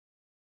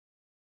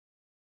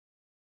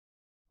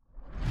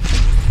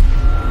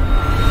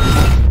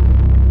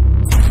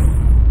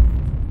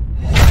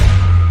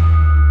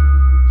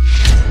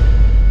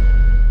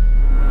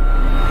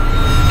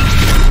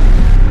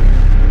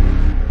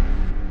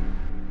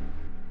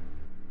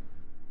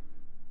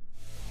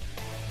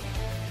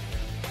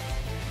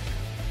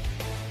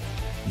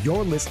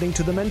You're listening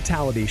to The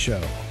Mentality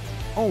Show,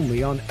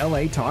 only on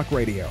LA Talk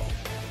Radio.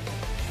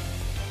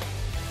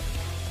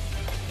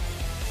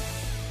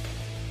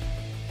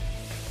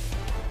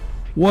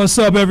 What's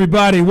up,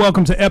 everybody?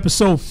 Welcome to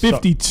episode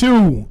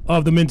 52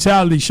 of The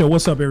Mentality Show.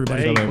 What's up,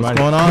 everybody? Hey, what's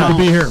going on? Good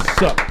to be here.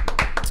 What's up?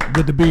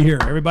 Good to be here.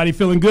 Everybody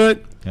feeling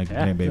good? Yeah,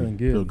 baby. Feeling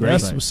good.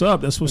 That's what's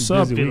up. That's what's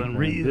up. Feeling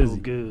real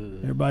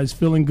good. Everybody's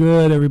feeling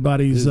good.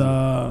 Everybody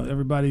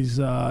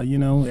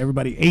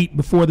ate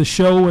before the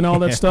show and all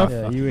that stuff.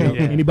 Yeah, you ate.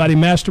 Yeah. Anybody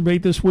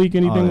masturbate this week?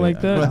 Anything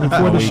like that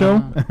before the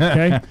show?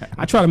 Okay.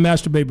 I try to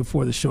masturbate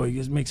before the show. It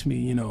just makes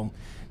me,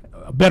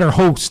 a better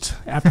host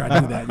after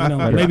I do that.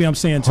 Maybe I'm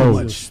saying too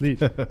much.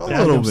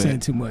 I'm saying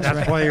too much. That's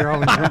right? why you're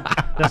always.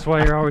 That's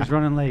why you're always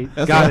running late.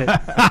 Got it.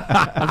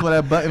 That's why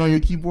that button on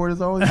your keyboard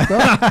is always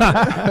stuck.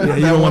 Yeah,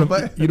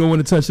 you don't want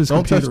to touch this.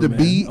 Don't touch the man,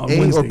 B, on A,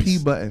 Wednesdays. or P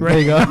button. There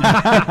you go.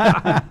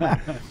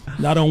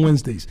 Not on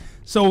Wednesdays.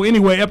 So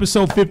anyway,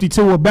 episode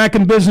 52. We're back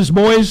in business,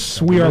 boys.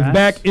 We are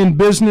back in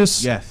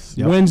business. Yes.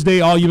 Yep.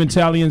 Wednesday, all you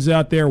Italians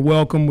out there,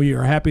 welcome. We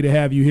are happy to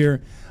have you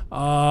here.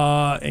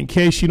 In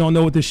case you don't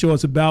know what this show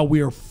is about,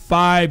 we are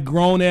 5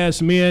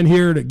 grown-ass men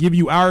here to give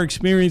you our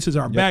experiences,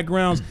 our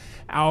backgrounds,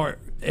 our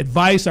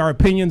advice, our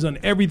opinions on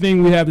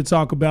everything we have to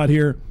talk about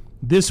here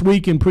this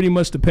week and pretty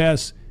much the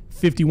past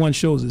 51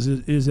 shows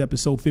is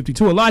episode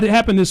 52. A lot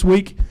happened this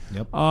week,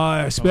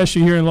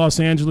 especially here in Los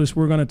Angeles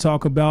we're going to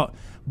talk about.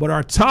 But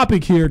our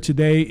topic here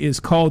today is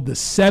called the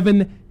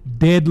 7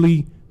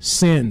 Deadly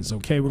Sins.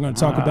 Okay, we're going to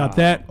talk about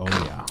that. Oh,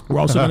 yeah. We're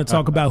also going to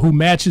talk about who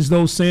matches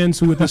those sins,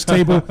 who at this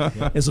table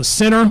is a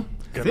sinner.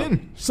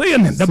 Sin.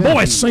 The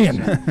boy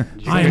sin.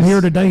 I am here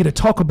today to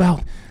talk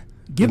about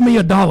give me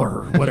 $1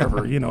 or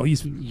whatever.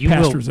 He's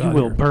pastors out You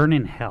will here. burn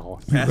in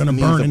hell. You're going to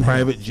burn in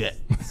private jet.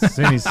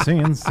 Sin.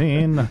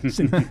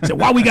 So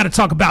why we got to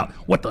talk about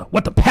what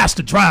the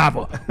pastor drive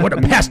or what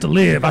the pastor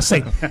live? I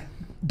say,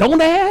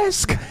 don't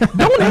ask.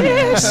 Don't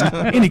ask.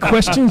 Any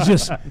questions,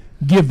 just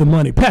give the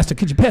money. Pastor,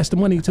 could you pass the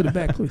money to the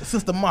back, please?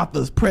 Sister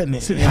Martha's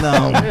pregnant,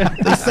 and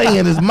they're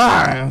saying it's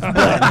mine,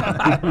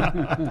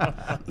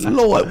 but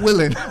Lord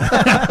willing.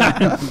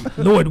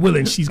 Lord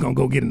willing, she's going to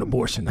go get an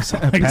abortion or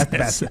something like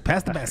that.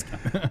 Pass the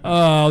basket.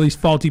 All these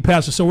faulty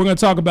pastors. So we're going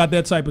to talk about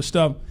that type of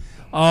stuff.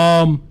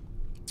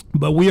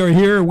 But we are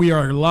here. We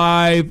are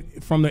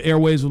live from the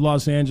airways of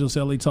Los Angeles,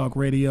 LA Talk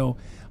Radio.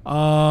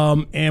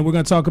 And we're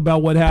going to talk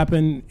about what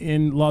happened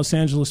in Los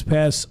Angeles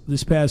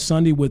this past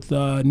Sunday with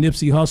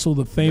Nipsey Hussle,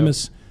 the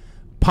famous,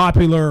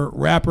 popular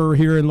rapper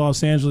here in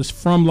Los Angeles,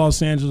 from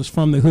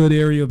the hood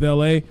area of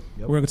L.A.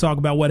 We're going to talk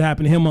about what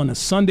happened to him on a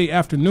Sunday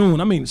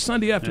afternoon.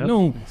 Sunday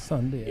afternoon.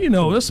 Sunday.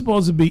 It's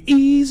supposed to be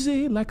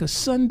easy like a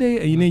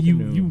Sunday, and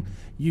then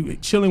you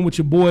chilling with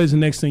your boys, and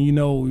next thing you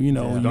know, you're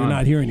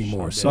not here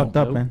anymore. So Fucked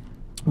up, man.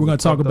 we're going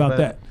to talk about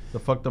that. The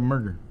fucked up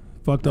murder.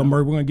 Fucked up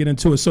murder. We're going to get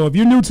into it. So if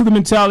you're new to the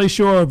Mentality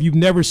Show, or if you've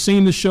never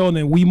seen the show,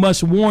 then we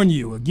must warn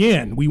you.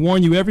 Again, we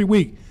warn you every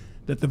week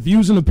that the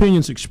views and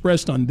opinions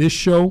expressed on this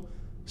show,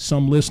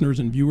 some listeners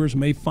and viewers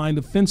may find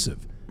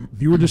offensive.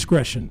 Viewer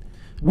discretion.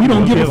 We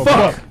don't give a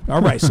fuck.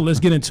 All right, so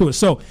let's get into it.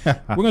 So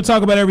we're going to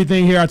talk about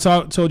everything here. I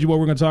told you what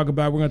we're going to talk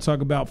about. We're going to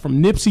talk about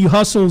from Nipsey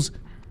Hussle's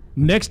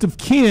next of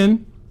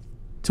kin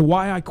to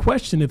why I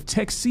question if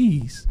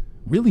Texas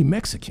really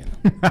Mexican.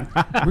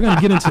 We're going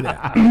to get into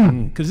that.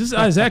 Because this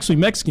guy is actually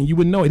Mexican. You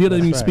wouldn't know it. He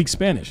doesn't even speak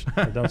Spanish.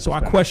 So I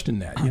question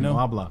that, No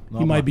habla.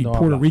 He might be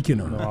Puerto Rican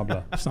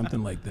or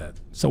something like that.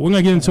 So we're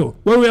going to get into it.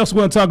 What else we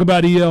going to talk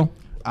about, EL?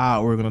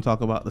 We're going to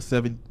talk about the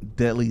 7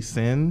 deadly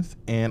sins.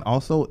 And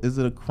also, is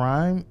it a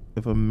crime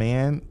if a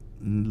man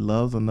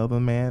loves another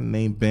man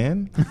named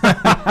Ben?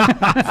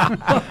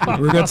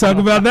 We're going to talk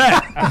about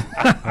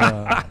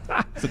that.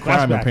 It's a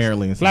crime,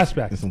 apparently, in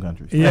some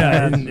countries.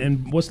 Yeah,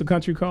 and what's the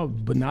country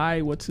called?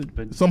 Benai? What's it?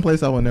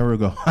 Someplace I will never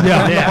go.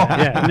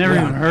 Yeah. Never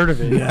even heard of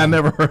it. I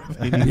never heard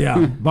of it. Yeah,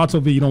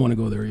 Vatoville, you don't want to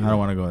go there either. I don't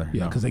want to go there.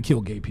 Yeah, because they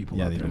kill gay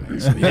people out they there. do. Man.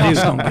 So, they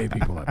stone gay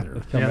people out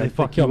there. They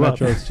fuck kill you up.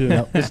 metros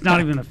too. It's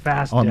not even a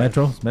fast. Oh, death.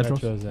 metros?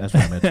 Metros, That's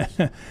right,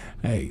 metros.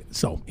 Hey,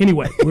 so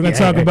anyway, we're going to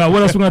talk about,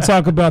 what else we're going to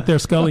talk about there,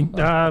 Scully?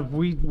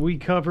 We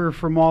cover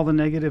from all the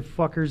negative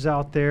fuckers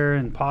out there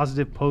and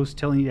positive posts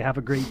telling you to have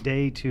a great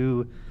day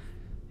to,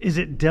 is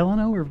it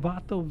Delano or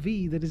Vato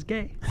V that is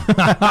gay?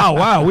 Oh,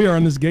 wow, we are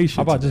on this gay shit.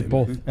 How about today, just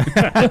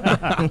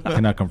both?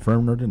 Cannot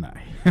confirm nor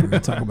deny. We're going to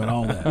talk about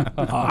all that.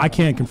 I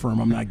can't confirm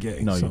I'm not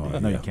gay. No, so,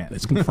 you can't.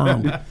 It's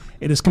confirmed.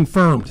 It is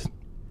confirmed.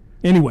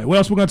 Anyway, what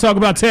else we're going to talk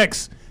about?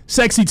 Tex.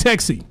 Sexy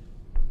Texy.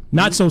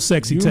 Not so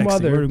sexy Texy.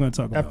 What are we going to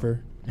talk about?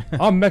 Effer.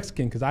 I'm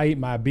Mexican because I eat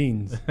my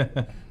beans.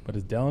 But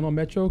is Delano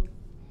Metro?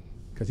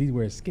 Because he's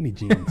wearing skinny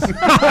jeans.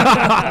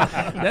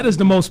 That is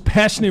the most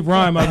passionate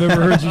rhyme I've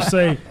ever heard you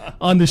say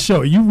on the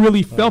show. You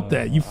really felt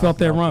that. You felt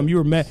that rhyme. You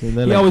were mad.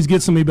 He always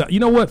gets me about, you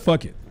know what?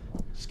 Fuck it.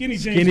 Skinny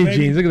jeans, Skinny baby.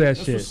 jeans. Look at that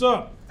That's shit. what's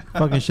up.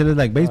 Fucking shit is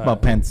like baseball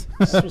pants.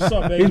 That's what's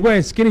up, baby. He's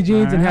wearing skinny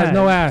jeans and has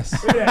no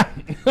ass. Yeah.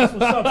 That's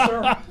what's up,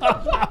 sir.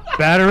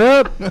 Batter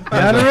up.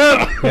 Batter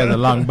up. He has a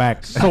long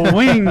back.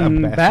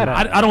 Swing batter.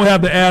 I don't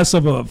have the ass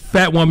of a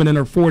fat woman in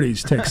her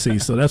 40s, Tech C,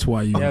 so that's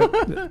why you.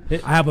 I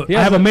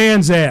have a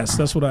man's ass.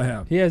 That's what I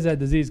have. He has that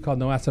disease called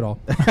no ass at all.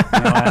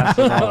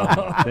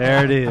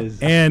 There it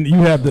is. And you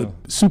have the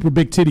Super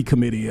Big Titty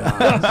Committee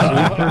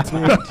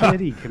Super Big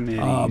Titty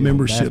Committee.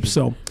 membership.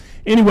 So,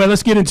 anyway,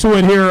 let's get into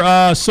it here.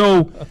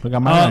 Forgot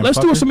my rhyme, Let's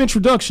do fucker. some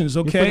introductions,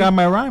 You okay? forgot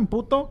my rhyme,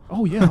 puto.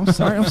 Oh yeah, I'm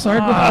sorry.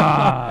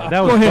 That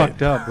was Go ahead.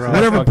 fucked up, bro.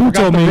 Whatever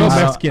puto the real means.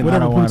 Mexican.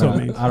 Whatever I puto don't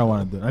means. I don't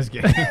want to do it. I'm just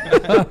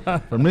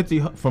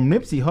kidding. From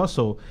Nipsey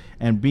Hussle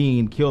and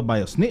being killed by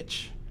a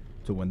snitch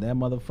to when that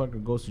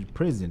motherfucker goes to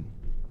prison,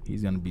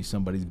 he's gonna be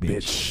somebody's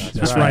bitch.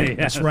 That's right. right.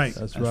 That's right.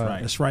 That's That's right.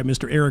 right. That's right,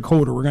 Mr. Eric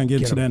Holder. We're gonna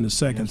get into that in a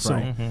second. That's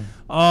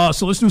right.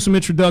 So let's do some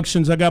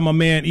introductions. I got my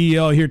man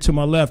EL here to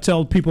my left.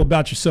 Tell people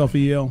about yourself,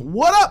 EL.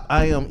 What up?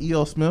 I am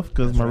E.L. Smith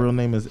because my real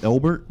name is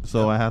Elbert,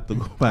 so I have to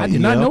go by I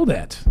did not E.L. know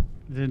that.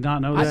 Did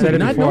not know I that. did it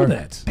not before. know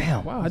that.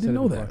 Damn. Wow, I didn't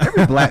know that.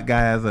 Every black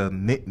guy has a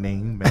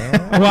nickname, man.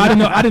 Well, I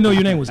didn't know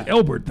your name was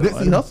Elbert. Though.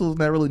 Nipsey Hussle's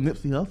not really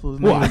Nipsey Hussle.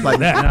 His Well, name I is know like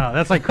that. No,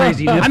 that's like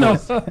crazy I know.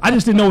 nipples. I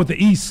just didn't know what the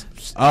East.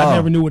 I Oh.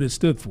 never knew what it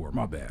stood for.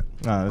 My bad.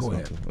 That's Go cool.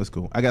 ahead. That's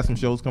cool. I got some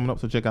shows coming up,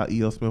 so check out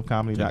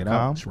elsmithcomedy.com. Check it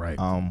out. That's right.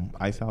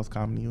 Ice House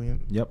Comedy Union.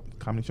 Yep.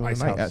 Comedy show Ice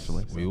tonight, House.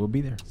 actually. We will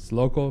be there. It's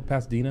local,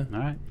 Pasadena. All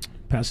right.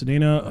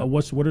 Pasadena.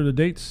 What are the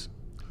dates?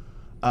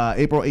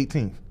 April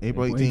 18th.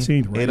 April 18th,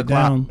 18th, write 8 it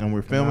o'clock, down. and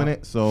we're filming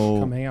it.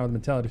 So Come hang out with the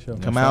Mentality Show.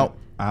 come out.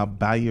 I'll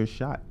buy you a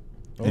shot.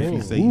 If you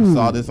Oh. say you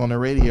saw this on the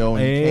radio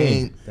and you Hey.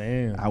 came,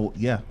 Damn. I will.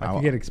 Yeah, That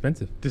could get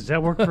expensive. Does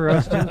that work for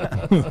us, too?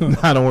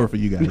 I don't work for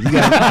you guys.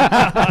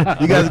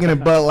 You guys are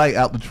getting Bud Light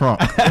out the trunk.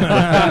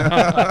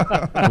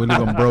 We leave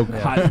them broke.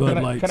 Hot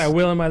Bud Lights. Can I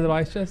wheel in my little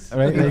ice chest? All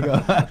right, there you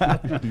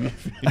go.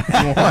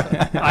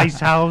 Ice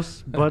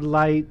House, Bud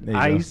Light, There you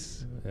go.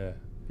 Ice. Yeah.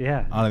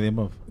 Yeah. All of the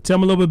above. Tell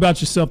me a little bit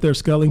about yourself there,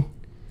 Scully.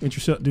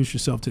 Introduce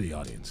yourself to the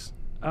audience.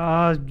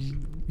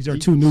 These are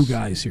two new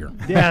guys here.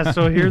 Yeah,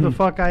 so here the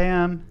fuck I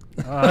am.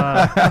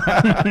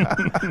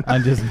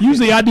 I'm just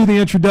Usually I do the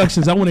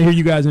introductions. I want to hear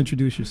you guys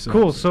introduce yourselves.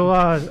 Cool. So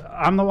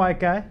I'm the white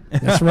guy.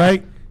 That's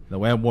right. the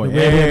white boy. The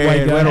redhead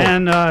white guy.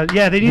 And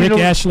yeah, they needed Rick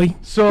a, Ashley.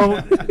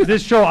 So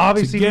this show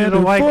obviously needed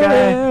Together a white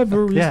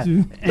forever guy. is Yeah.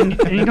 due.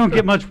 And you don't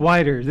get much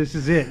whiter. This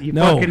is it. You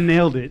No. fucking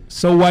nailed it.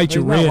 So white, He's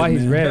you're not red. white,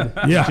 he's man.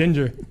 red. Yeah.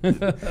 Ginger.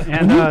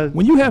 And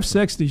When you have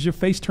sex, does your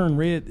face turn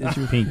red? Is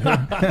your Pink.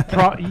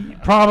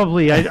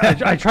 probably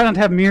I try not to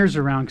have mirrors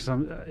around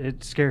because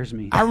it scares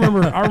me. I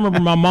remember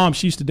my mom.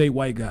 She used to date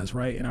white guys,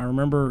 right? And I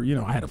remember,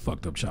 I had a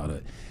fucked up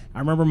childhood. I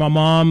remember my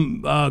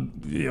mom,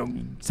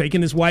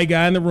 taking this white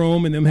guy in the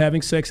room and them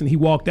having sex, and he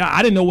walked out.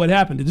 I didn't know what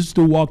happened. This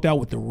dude walked out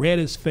with the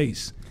reddest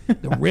face.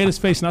 And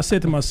I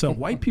said to myself,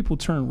 white people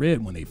turn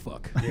red when they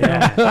fuck.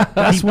 Yeah.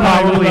 That's He when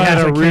I probably realized had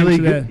I a came really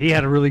to good. that. He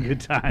had a really good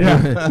time.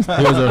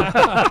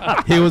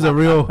 He was a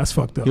real. That's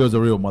fucked up. He was a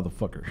real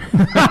motherfucker.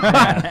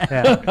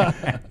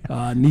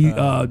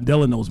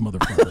 Della knows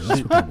motherfucker.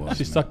 That's what that was.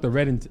 She sucked the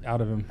red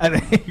out of him. All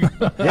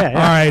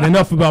right,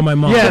 enough about my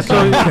mom. Yeah,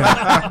 so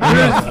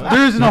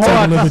there isn't a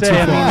whole lot to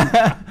say. I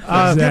mean,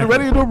 Exactly.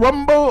 Ready to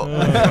rumble? All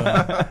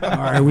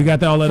right, we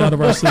got all that out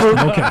of our system.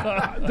 Okay.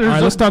 All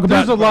right, let's talk about.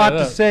 There's a lot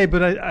to say,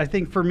 but I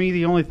think for me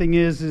the only thing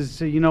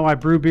is I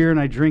brew beer and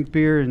I drink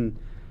beer and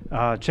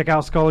check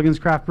out Sculligan's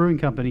Craft Brewing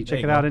Company. Check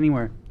you it go. out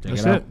anywhere.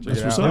 That's it out. it. That's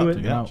it what's out. up. Do it.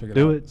 Check it out. Check it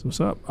Do out. it. That's what's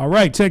up. All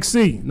right, Tech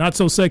C, not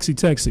so sexy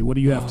Tech C. What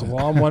do you have to?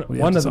 Well, I'm one What do you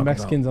of have to the talk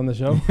Mexicans on the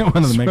show.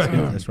 One of the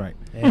Mexicans. That's right.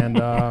 And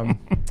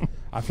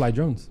I fly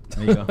drones.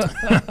 There you go.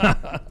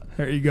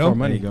 There you go. For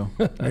money. There you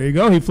go. There you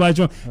go. He flies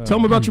drone. Tell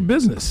him about your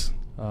business.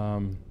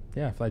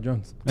 Yeah, I fly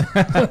drones. He has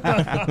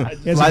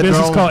a Fly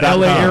business called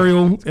drones.com. LA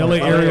Aerial. LA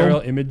Aerial Aerial.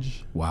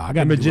 Image. Wow, I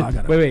got Images.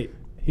 to. Wait.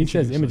 He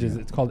says images.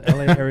 It's called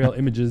LA Aerial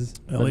Images.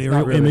 but LA it's not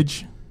Aerial really.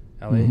 Image.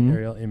 LA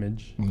Aerial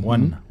Image.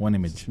 One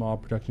image. Small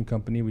production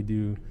company. We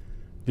do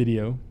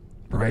video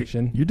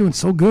production. You're doing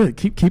so good.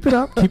 Keep it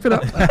up. Keep it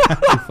up. We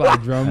fly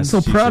drums.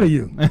 I'm so proud of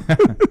you.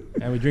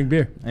 And we drink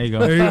beer. There you go.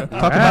 There you go. Talk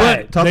But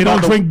about they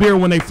don't the, drink beer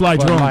when they fly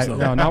But drones, like- though.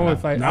 no, not when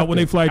we fly. Not when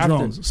they fly after-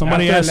 drones.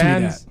 Somebody after it asked me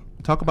lands, that.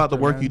 Talk about the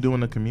work you do in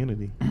the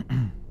community.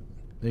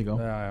 There you go.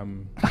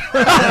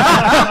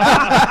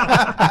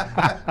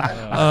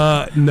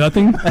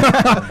 Nothing.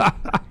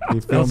 He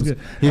films. good.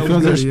 He That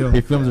was films. good, Our, yo.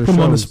 he films our Put 'em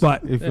on the shows.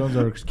 spot. He films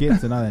our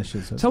skits and all that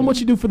shit. So Tell them what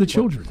you do for the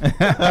children.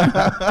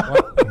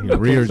 He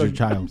rears So your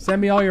child.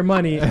 Send me all your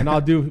money, and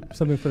I'll do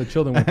something for the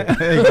children with it.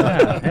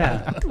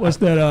 Yeah. What's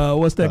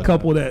that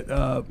couple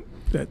that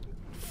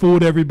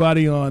fooled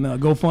everybody on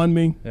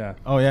GoFundMe? Yeah.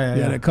 Oh yeah.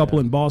 Yeah, that couple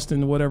in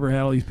Boston or whatever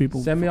had all these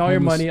people. Send me all your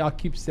homeless. money. I'll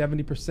keep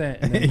 70%,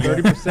 and then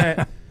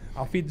 30%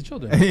 I'll feed the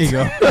children. There you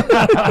go.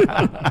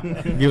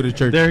 Give it to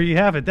church. There you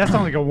have it. That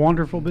sounds like a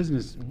wonderful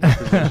business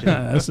position.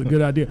 That's a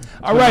good idea.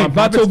 All right,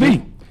 Vato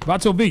V.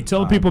 Vato V,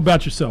 tell the people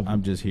about yourself.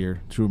 I'm just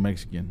here, true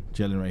Mexican,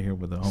 chilling right here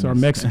with the homies. It's our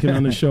Mexican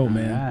on the show,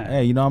 man. All right.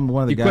 Hey, I'm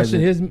one of the You guys.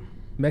 question that- his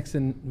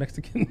Mexican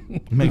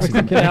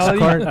Mexicality.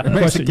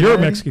 Question, your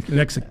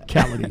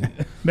Mexicality.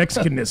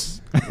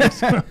 Mexicanness.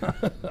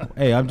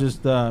 Hey, I'm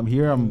just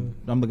here. I'm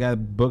the guy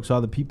that books all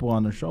the people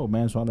on the show,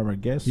 man. So all of our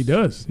guests. He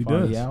does.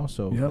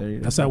 So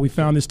Yep. That's how we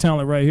found this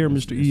talent right here,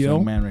 Mr. this EL.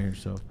 young man right here.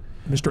 So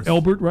Mr.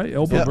 Elbert, right?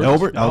 Elbert. Yeah, Brooks?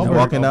 Albert. I was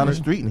walking down the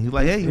street and he's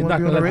like, "Hey, you He's want to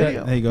not be on the gonna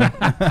radio?" there you go. I'm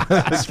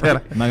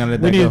not gonna let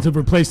We that needed go. to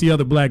replace the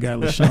other black guy,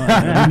 LaShawn.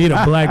 Man. We need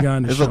a black guy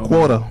on the It's show. a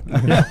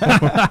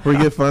quota. We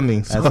get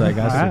funding. That's like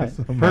Alright.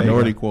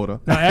 minority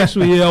quota. Now,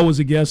 actually, EL was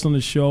a guest on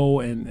the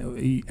show, and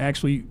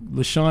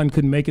LaShawn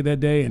couldn't make it that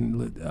day,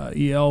 and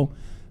EL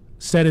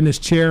sat in his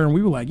chair, and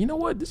we were like, you know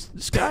what,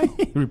 this guy,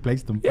 He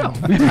replaced him. yeah,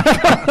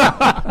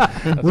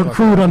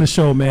 recruit on the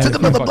show, man. Took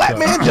another black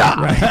man job.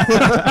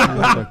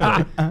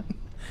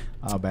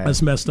 Oh, bad.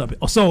 That's messed up.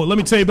 So let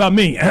me tell you about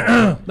me.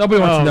 Nobody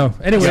wants to know.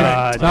 Anyway,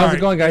 God. how's it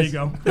going, guys?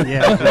 There you go.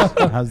 Yeah.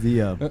 How's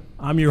the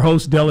I'm your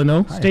host,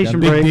 Delano. Station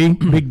Big break. D.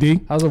 Big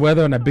D. How's the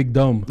weather on that big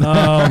dome? Can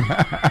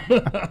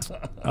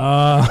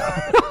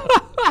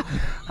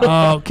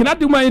I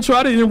do my intro?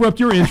 I didn't interrupt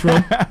your intro.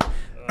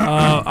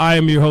 I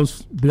am your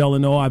host,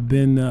 Delano. I've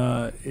been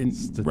I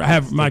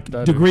have my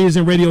degrees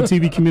in radio,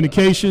 TV,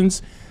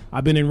 communications.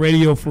 I've been in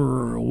radio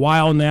for a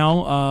while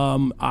now.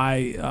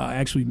 I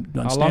actually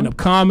done How stand-up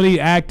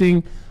comedy,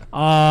 acting.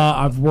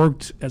 I've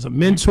worked as a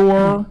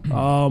mentor,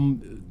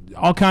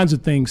 all kinds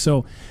of things.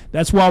 So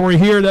that's why we're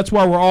here. That's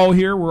why we're all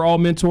here. We're all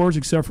mentors,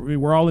 except for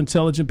we're all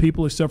intelligent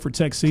people, except for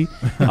Tech C.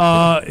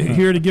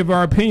 Here to give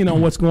our opinion on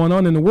what's going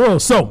on in the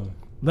world. So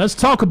let's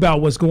talk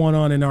about what's going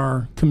on in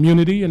our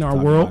community, in our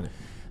world.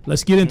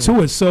 Let's get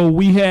into it. So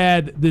we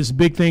had this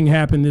big thing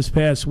happen this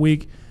past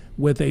week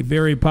with a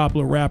very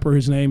popular rapper.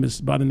 His name is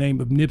by the name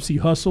of Nipsey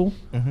Hussle.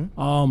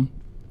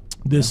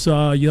 This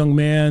young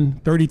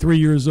man, 33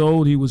 years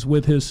old, he was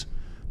with his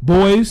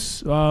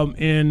boys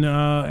in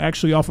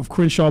actually off of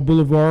Crenshaw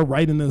Boulevard,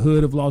 right in the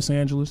hood of Los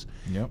Angeles.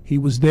 Yep. He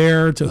was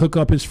there to hook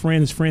up his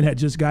friend. His friend had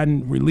just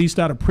gotten released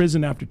out of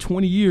prison after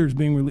 20 years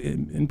being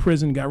in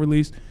prison, got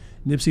released.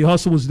 Nipsey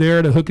Hussle was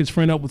there to hook his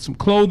friend up with some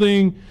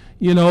clothing,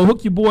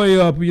 hook your boy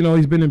up.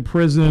 He's been in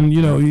prison.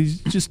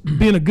 He's just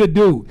being a good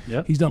dude.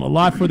 Yep. He's done a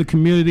lot for the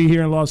community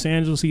here in Los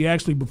Angeles. He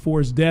actually, before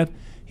his death,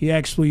 he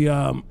actually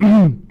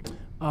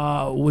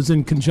was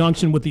in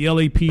conjunction with the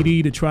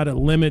LAPD to try to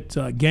limit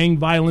gang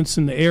violence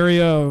in the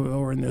area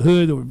or in the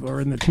hood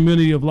or in the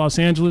community of Los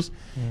Angeles.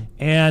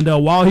 And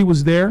while he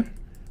was there,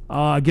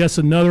 I guess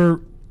another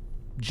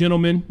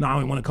gentleman, I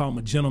don't want to call him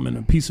a gentleman,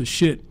 a piece of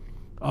shit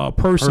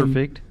person.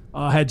 Perfect.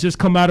 Had just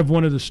come out of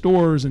one of the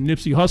stores, and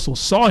Nipsey Hussle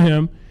saw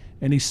him,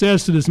 and he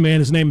says to this man,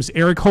 his name is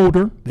Eric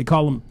Holder. They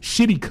call him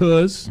Shitty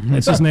Cuz.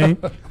 That's his name.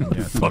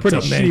 Fucked Pretty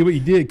up shitty name. what you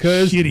did,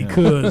 cuz. Shitty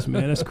Cuz,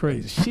 man. That's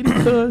crazy.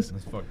 Shitty Cuz.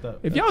 That's fucked up.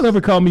 If y'all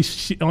ever call me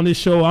on this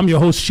show, I'm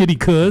your host, Shitty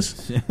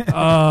Cuz.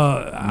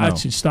 I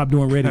should stop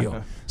doing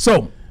radio.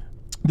 So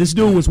this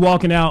dude was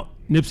walking out.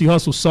 Nipsey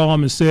Hussle saw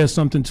him and said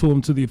something to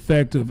him to the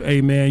effect of, "Hey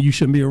man, you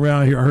shouldn't be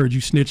around here. I heard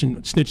you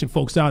snitching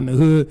folks out in the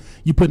hood.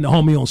 You putting the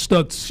homie on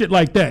stuck, shit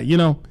like that,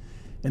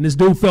 And this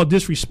dude felt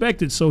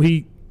disrespected, so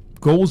he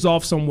goes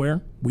off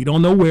somewhere. We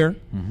don't know where.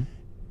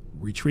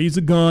 Retrieves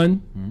a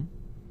gun.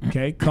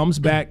 Okay, comes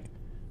back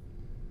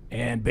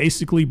and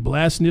basically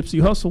blasts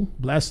Nipsey Hussle.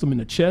 Blasts him in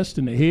the chest,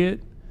 in the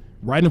head,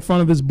 right in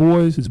front of his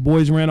boys. His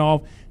boys ran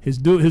off. His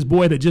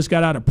boy that just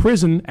got out of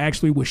prison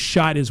actually was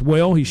shot as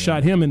well. He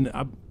shot him in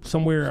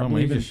somewhere. I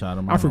believe just shot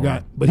him. I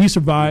forgot, but he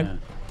survived.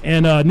 Yeah.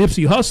 And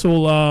Nipsey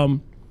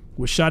Hussle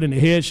was shot in the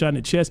head, shot in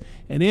the chest,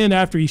 and then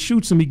after he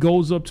shoots him, he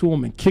goes up to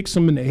him and kicks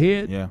him in the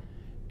head. Yeah.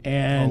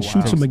 And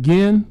shoots him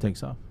again.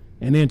 Takes off.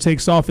 And then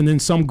takes off, and then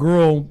some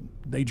girl,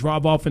 they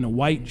drive off in a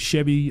white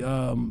Chevy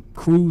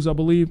Cruze, I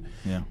believe.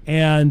 Yeah.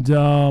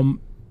 And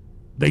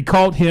they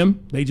caught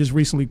him. They just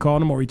recently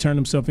caught him, or he turned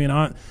himself in.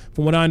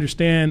 From what I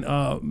understand,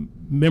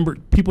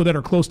 people that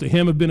are close to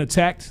him have been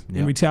attacked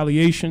in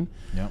retaliation.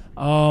 Yep.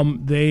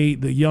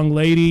 The young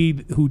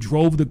lady who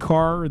drove the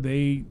car,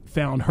 they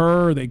found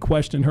her. They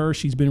questioned her.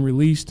 She's been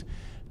released.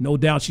 No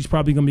doubt she's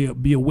probably going to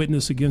be a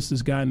witness against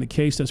this guy in the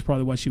case. That's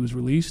probably why she was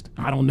released.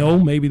 I don't know.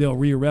 Maybe they'll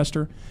rearrest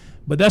her.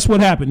 But that's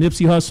what happened.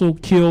 Nipsey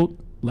Hussle killed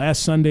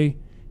last Sunday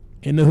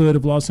in the hood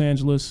of Los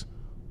Angeles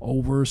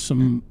over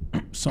some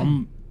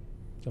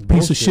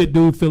piece of shit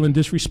dude feeling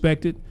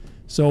disrespected.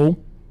 So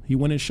he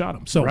went and shot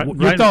him. So Right, your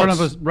right in thoughts?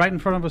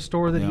 front of a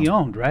store that he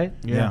owned, right?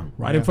 Yeah.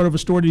 Right in front of a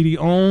store that he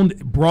owned,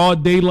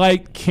 broad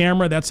daylight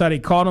camera. That's how they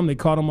caught him. They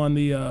caught him on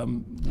the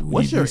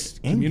What's your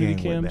end community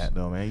game with cams. that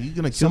though, man? You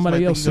gonna kill Somebody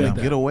somebody? else You gonna said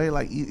that. get away?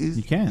 Like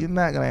you can't. You're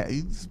not gonna.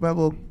 You just might as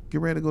well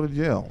get ready to go to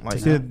jail. Like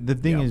See, the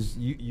thing is,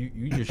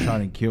 you just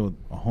shot and killed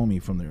a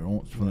homie from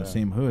the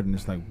same hood, and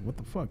it's like, what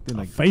the fuck? They're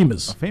like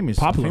famous,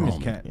 popular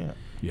homie. cat.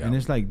 Yeah. And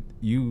it's like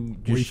you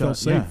Where just you felt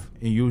shot, safe.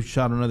 and you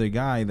shot another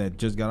guy that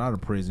just got out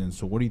of prison.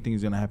 So what do you think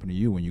is gonna happen to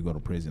you when you go to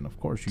prison? Of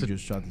course, you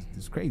just shot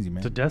this crazy man.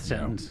 It's a death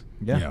sentence.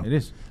 Yeah, it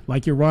is.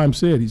 Like your rhyme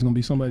said, he's gonna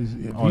be somebody's.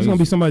 If he's gonna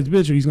be somebody's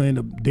bitch, or he's gonna end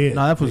up dead.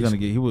 No, that's what's gonna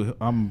get.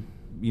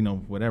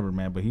 whatever,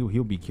 man. But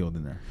he'll be killed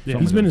in there. Yeah,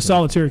 he's been in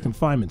solitary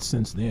confinement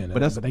since then.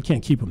 But But they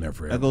can't keep him there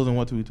forever. That goes in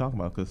what we talking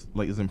about because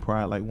like isn't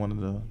pride like one of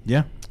the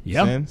Yeah.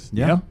 sins?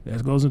 Yeah,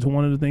 that goes into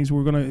one of the things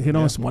we're going to hit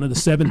on. It's one of the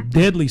 7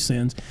 deadly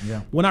sins.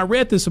 Yeah. When I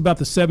read this about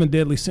the 7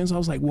 deadly sins, I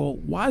was like, well,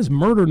 why is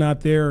murder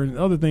not there and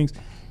other things?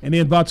 And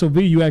then Vato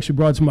V, you actually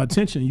brought to my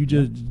attention. You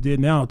just did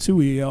now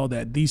too, EL,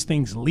 that these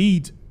things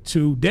lead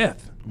to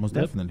death. Most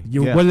definitely.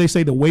 What do they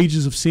say? The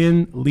wages of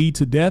sin lead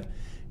to death.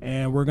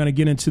 And we're going to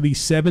get into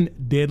these 7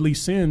 deadly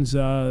sins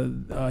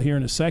here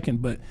in a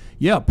second. But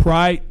yeah,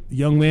 pride,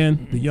 young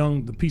man,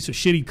 the piece of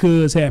shit he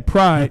cuz had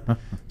pride.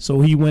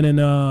 So he went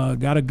and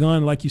got a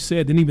gun, like you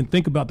said, didn't even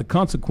think about the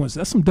consequences.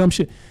 That's some dumb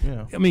shit.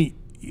 Yeah. I mean,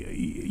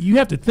 you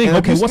have to think, And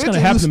if okay, you what's going to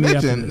snitching, happen you to me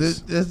after snitching.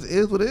 this? This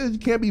is what it is. You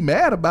can't be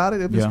mad about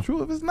it if Yeah. it's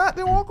true. If it's not,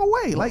 then walk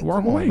away. Like, Walk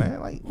come on, away. man.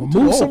 Like, Or you too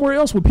move old. somewhere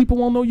else where people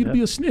won't know you to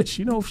be a snitch.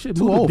 Shit, Too move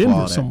to old for Denver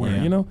all that.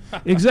 somewhere,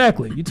 Yeah.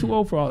 Exactly. You're too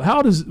old for all that. How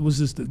old was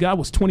this? The guy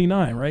was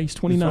 29, right? He's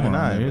 29.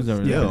 29. He's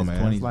already Still, in his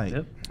man. 20s. It's like,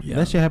 Yep. Yeah.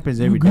 That shit happens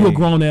You every grew day. a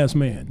grown-ass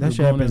man. That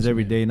shit happens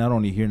every day, not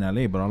only here in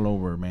LA, but all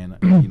over, man.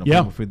 Yeah.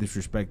 People feel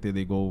disrespected.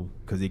 They go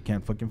because they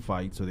can't fucking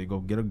fight, so they go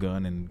get a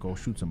gun and go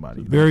shoot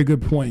somebody. Very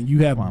good point. You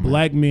have Come on, man.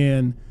 black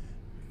men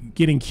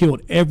getting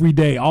killed every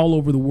day all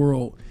over the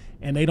world,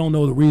 and they don't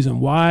know the reason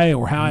why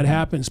or how it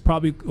happens.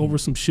 Probably over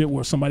some shit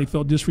where somebody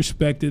felt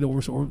disrespected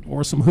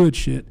or some hood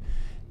shit.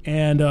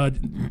 And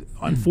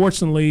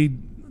unfortunately,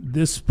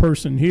 this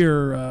person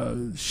here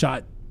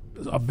shot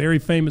a very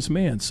famous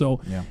man.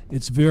 So Yeah.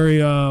 it's very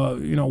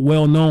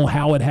well known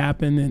how it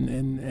happened,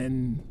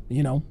 and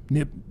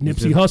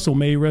Nipsey Hussle,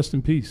 may he rest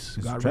in peace.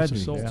 It's a God rest tragedy.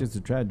 his soul. It's just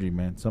a tragedy,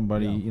 man.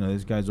 Somebody, Yeah.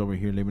 this guy's over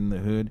here living in the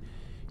hood.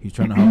 He's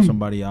trying to help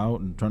somebody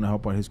out and trying to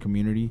help out his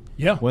community.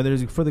 Yeah. Whether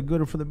it's for the good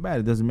or for the bad,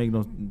 it doesn't make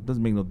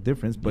no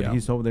difference. But Yeah.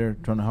 he's over there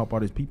trying to help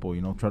out his people.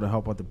 Try to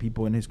help out the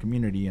people in his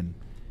community and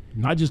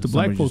Not just the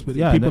black somebody folks, just- but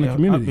the people in the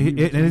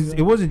community.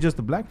 It wasn't just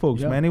the black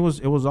folks, Yeah. man. It was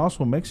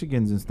also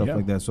Mexicans and stuff Yeah.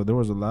 like that. So there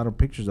was a lot of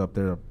pictures up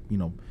there.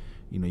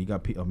 You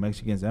got of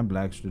Mexicans and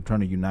blacks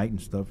trying to unite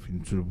and stuff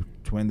and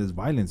to end this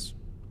violence.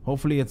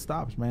 Hopefully it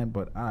stops, man.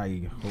 But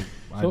I hope.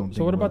 I don't think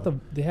So what it about will.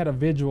 they had a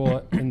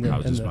vigil in the I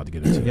was in just the- about to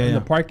get into it. Yeah, in yeah.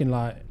 the parking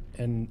lot,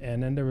 and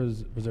then there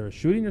was there a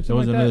shooting or There something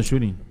was like another that?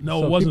 shooting.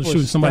 No, So it wasn't people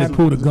shooting. Somebody stabbed-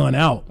 pulled a gun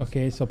out.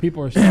 Okay, so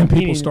people are People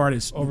stampeding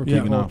started over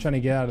yeah. people off. trying to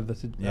get out of the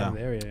Yeah. out of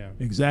the area. Yeah.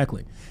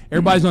 Exactly.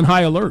 Everybody's on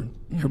high alert.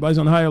 Everybody's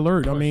on high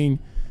alert. I mean,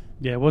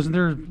 Yeah, wasn't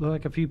there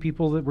like a few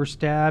people that were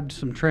stabbed,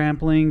 some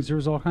tramplings? There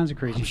was all kinds of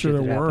crazy I'm shit sure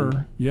there that were.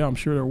 happened. Yeah, I'm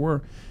sure there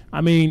were. I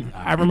mean,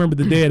 I remember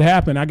the day it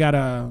happened. I got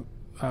a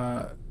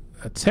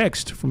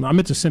text from. I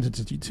meant to send it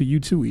to you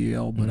too,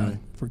 EL, but I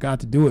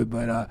forgot to do it.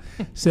 But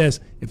says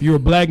if you're a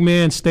black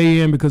man, stay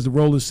in because the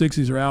Roller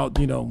 60s are out.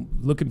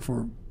 Looking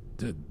for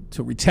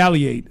to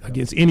retaliate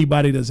against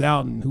anybody that's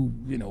out and who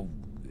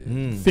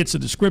fits a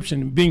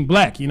description being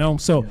black.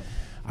 So.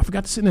 I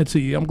forgot to send that to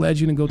you. I'm glad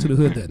you didn't go to the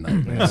hood that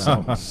night. I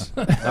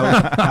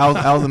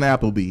was an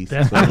Applebee's. So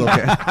it was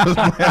okay.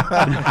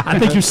 I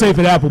think you're safe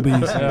at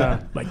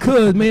Applebee's. Like,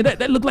 cuz man,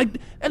 that looked like the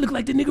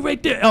nigga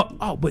right there.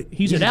 Oh, but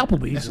he's at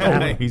Applebee's.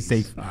 Oh, He's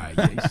safe. all right,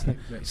 yeah, he's safe.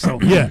 So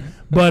yeah,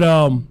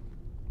 but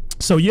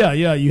so yeah,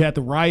 you had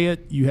the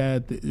riot. You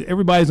had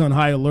everybody's on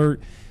high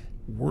alert.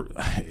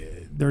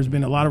 There's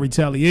been a lot of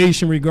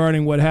retaliation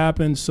regarding what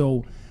happened.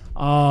 So.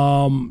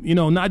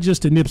 Not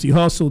just to Nipsey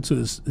Hussle, to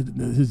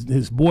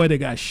his boy that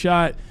got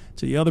shot,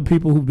 to the other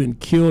people who've been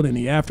killed in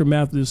the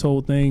aftermath of this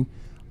whole thing.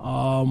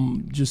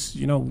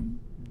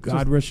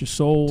 God rest your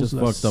souls.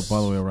 Just fucked up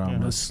all the way around.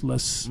 man. Let's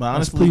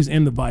honestly, please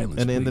end the violence.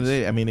 At the end of the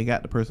please. day, I mean, they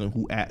got the person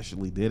who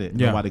actually did it.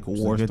 Yeah. Nobody It's a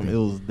coerced good them. thing. It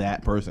was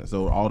that person.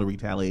 So all the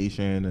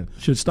retaliation and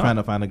Should stop. trying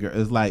to find a girl,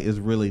 it's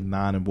really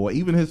non and void.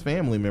 Even his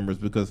family members,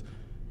 because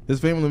his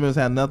family members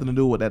had nothing to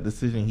do with that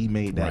decision he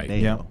made that Right. day.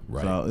 Yeah.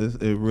 Right. So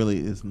it really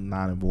is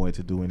non and void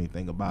to do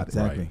anything about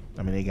Exactly. it.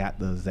 I mean, they got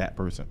that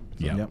person.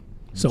 So. Yeah. Yep.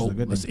 So Which is a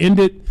good let's thing. end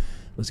it.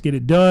 Let's get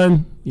it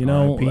done.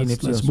 R.I.P. Let's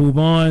Nipsey Hussle. move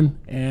on,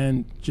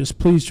 and just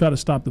please try to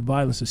stop the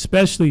violence,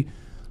 especially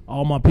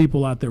all my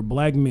people out there,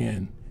 black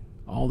men,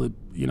 all the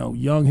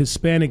young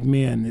Hispanic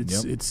men.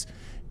 It's.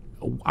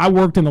 I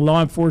worked in the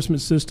law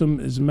enforcement system.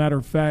 As a matter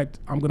of fact,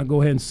 I'm going to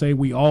go ahead and say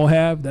we all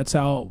have. That's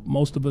how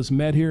most of us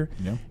met here.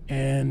 Yeah.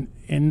 And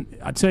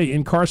I tell you,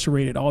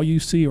 incarcerated, all you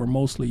see are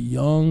mostly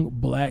young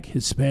black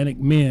Hispanic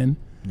men.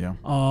 Yeah.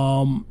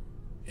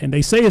 And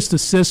they say it's the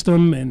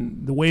system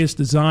and the way it's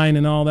designed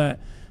and all that,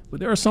 but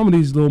there are some of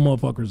these little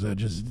motherfuckers that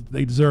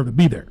they deserve to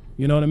be there.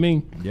 You know what I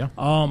mean? Yeah.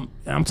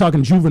 I'm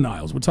talking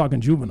juveniles. We're talking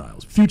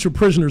juveniles, future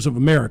prisoners of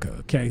America.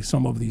 Okay,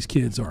 some of these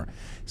kids are.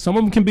 Some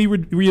of them can be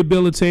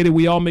rehabilitated.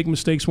 We all make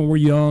mistakes when we're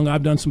young.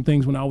 I've done some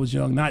things when I was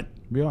young, not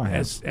We all have.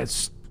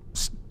 as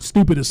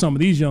stupid as some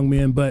of these young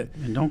men, but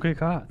And don't get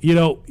caught.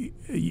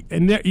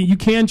 and you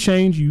can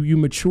change. You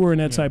mature and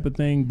that type of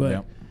thing,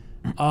 but.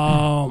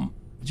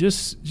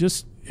 Just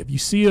if you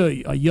see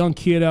a young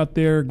kid out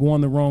there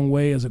going the wrong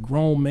way as a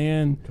grown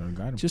man, Try to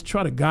guide him. just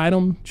try to guide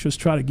him. Just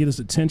try to get his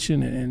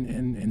attention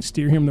and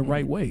steer him the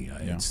right way.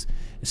 It's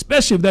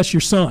especially if that's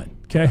your son.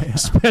 Okay,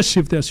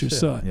 especially if that's your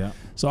son. Yeah.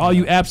 So all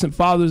you absent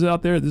fathers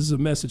out there, this is a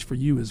message for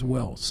you as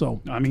well.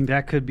 So I mean,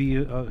 that could be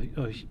a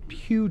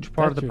huge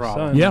part of That's the your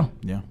problem. son. yeah,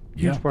 Yeah.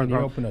 yeah. Huge part of And the you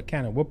problem. open a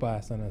can of whoop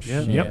ass on us.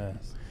 Yeah. Yep.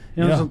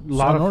 You know, there's Yeah. a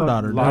lot Son or of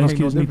daughter, lot These of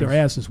kids need difference.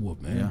 their asses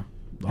whooped, man. Yeah.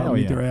 They Hell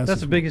need yeah. their asses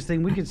That's the whooped. biggest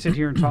thing. We could sit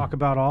here and talk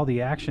about all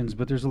the actions,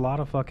 but there's a lot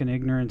of fucking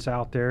ignorance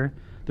out there.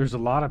 There's a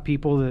lot of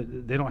people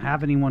that they don't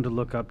have anyone to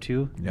look up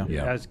to Yeah.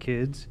 Yeah. as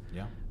kids.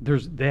 Yeah.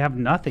 They have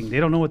nothing. They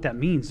don't know what that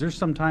means. There's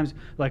sometimes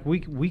like we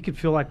could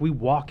feel like we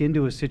walk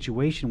into a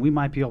situation, we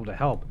might be able to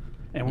help,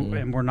 and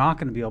we're not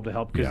going to be able to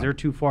help because Yeah. they're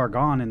too far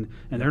gone and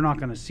they're not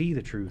going to see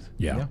the truth.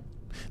 Yeah. Yeah.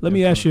 Let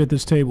me ask you at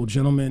this table,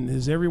 gentlemen,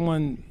 has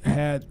everyone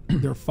had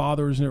their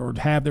fathers or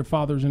have their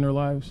fathers in their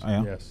lives? I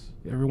am. Yes.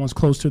 Everyone's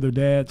close to their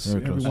dads.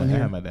 Very close. Everyone I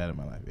here. had my dad in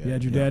my life. You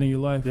had your dad in your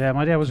life? Yeah,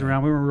 my dad was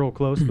around. We weren't real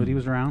close, but he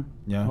was around.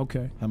 Yeah.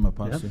 Okay. Had my Yep,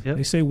 pops. yep.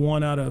 They say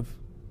one out of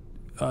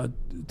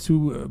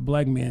two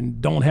black men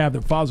don't have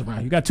their fathers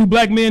around. You got two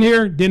black men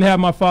here, didn't have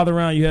my father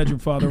around, you had your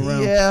father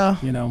around. Yeah.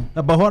 You know,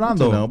 But hold on,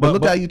 though. No, but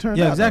look how you turned out.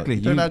 Yeah, though. exactly.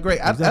 You turned out great.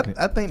 Exactly.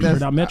 I think you're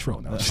that's not Metro.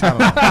 No. I don't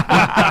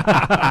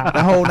know.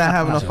 The whole not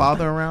having a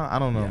father around. I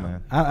don't know,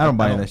 man. I don't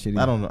buy that shit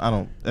I either. don't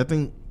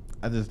know.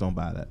 I just don't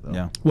buy that. Though.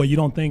 Yeah. Well, you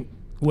don't think,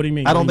 what do you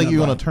mean? I don't think you're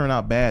going gonna turn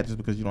out bad just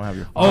because you don't have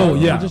your. Oh, father.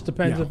 yeah. It just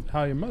depends Yeah. on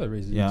how your mother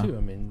raises Yeah. you too.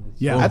 I mean,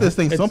 it's- Yeah. I just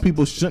think some It's-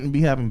 people shouldn't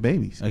be having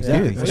babies.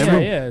 Exactly. Kids. Yeah,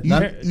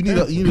 Every-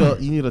 yeah.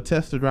 You need a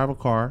test to drive a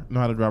car. Know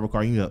how to drive a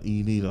car. You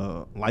need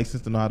a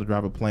license to know how to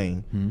drive a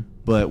plane.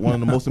 But one of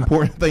the most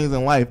important things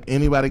in life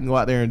anybody can go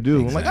out there and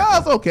do. I'm like, oh,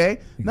 it's okay.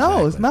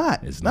 No, it's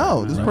not. It's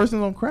no, not. this Right.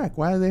 person's on crack.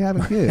 Why are they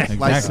having kids?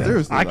 Like Exactly.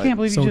 seriously, I like, can't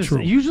believe So you just. true.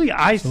 Usually,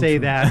 I So say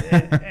true.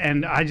 that,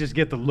 and I just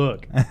get the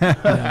look.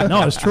 Yeah,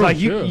 no, it's true. Like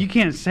True. you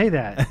can't say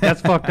that.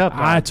 That's fucked up.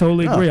 I dog.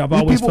 totally No, agree. I've these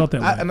always people- felt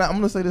that way. and I'm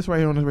gonna say this right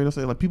here on this radio.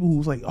 Say like people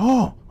who's like,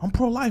 oh, I'm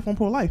pro-life.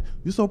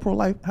 You're so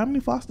pro-life. How many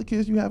foster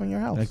kids you have in your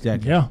house?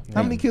 Exactly. yeah.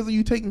 How many kids are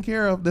you taking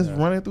care of that's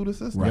running through the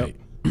system? Right.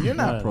 You're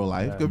not Yeah,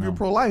 pro-life. yeah, If you're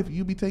pro-life,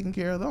 you be taking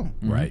care of them.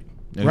 Right.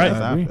 Yeah, Right. That's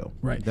how I agree. feel.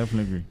 Right.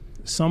 Definitely agree.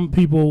 Some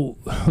people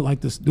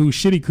like this dude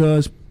shitty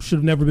cuz should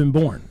have never been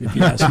born, if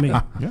you ask me.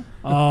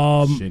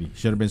 Shitty.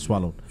 Should have been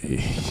swallowed.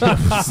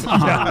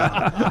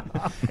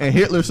 And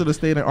Hitler should have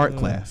stayed in art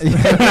class. and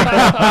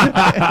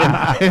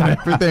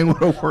everything would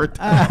have worked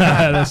out.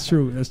 That's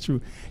true. That's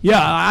true. Yeah,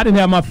 I didn't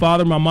have my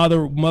father. My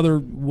mother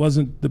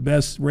wasn't the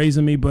best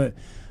raising me, but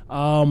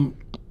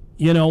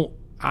you know,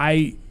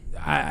 I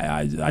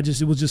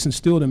just, it was just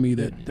instilled in me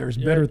that there's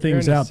better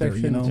things you're an out there. You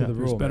exception know, to the there's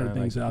rule, better man.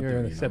 things Like, out you're there.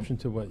 an you know? exception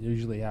to what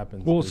usually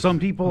happens. Well, There's- some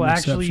people I'm an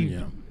actually,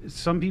 exception,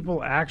 some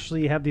people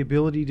actually have the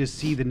ability to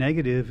see the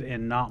negative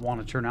and not want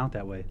to turn out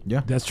that way.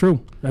 Yeah. That's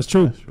true. That's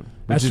true.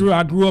 That's true.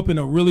 I grew up in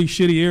a really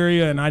shitty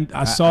area, and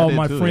I saw did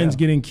my too, friends yeah.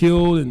 getting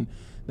killed, and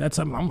that's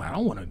I'm like, I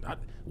don't want to.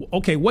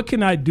 Okay, what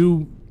can I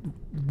do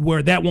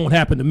where that won't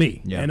happen to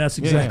me? Yeah. And that's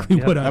exactly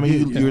Yeah. what I I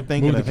mean, did. you were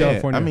thinking Move to ahead.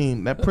 California. I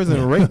mean, that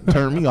prison rape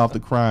turned me off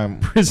the crime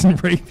prison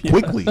rape. Yeah.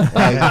 quickly. Like,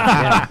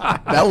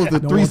 that was the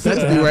Don't want that to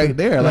 360 happen. right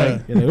there.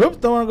 Like, Yeah, like, oops,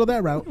 don't want to go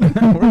that route.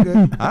 We're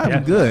good.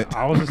 I'm good.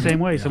 I was the same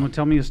way. Someone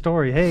tell me a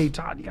story. Hey,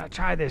 Todd, you gotta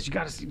try this. You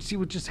gotta see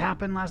what just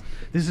happened last.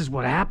 This is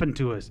what happened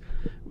to us.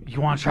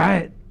 You want to try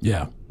it?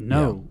 Yeah.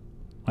 No,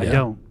 I Yeah.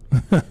 don't.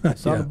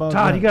 It's all about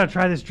Todd, that. you gotta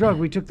try this drug.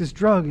 We took this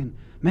drug, and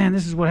man,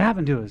 this is what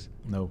happened to us.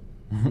 No.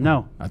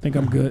 No, I think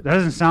I'm good. that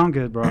doesn't sound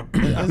good, bro.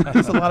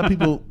 There's a lot of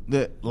people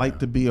that like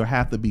to be or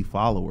have to be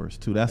followers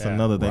too. That's Yeah.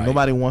 another thing. Right.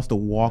 Nobody wants to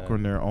walk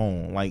on their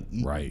own. Like,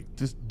 Right.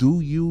 just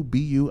do you, be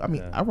you. I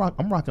mean, Yeah.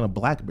 I'm rocking a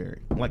BlackBerry.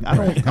 Like,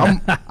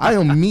 I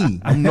am me.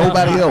 I'm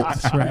nobody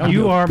else. That's right. I'm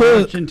You good. are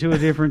marching to a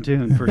different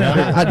tune for sure.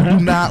 I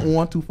do not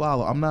want to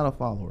follow. I'm not a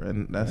follower,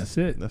 and That's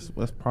it. That's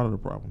part of the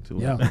problem too.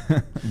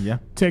 Yeah. Yeah.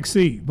 Tech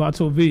C,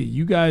 Vato V,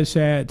 you guys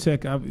had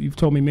Tech. You've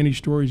told me many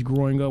stories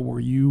growing up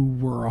where you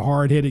were a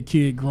hard-headed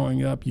kid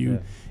growing up.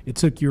 It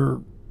took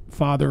your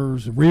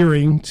father's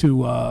rearing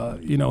to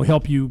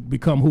help you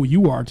become who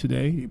you are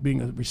today, being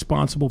a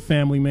responsible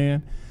family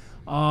man.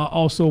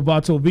 Also,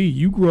 Vato V,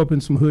 you grew up in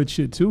some hood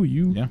shit too.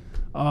 Yeah.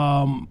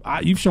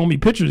 You've shown me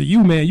pictures of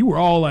you, man. You were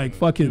all like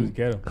fucking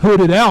ghetto.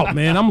 hooded out,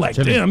 man. I'm like,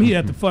 damn, he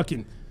had the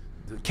fucking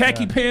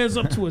khaki pants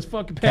up to his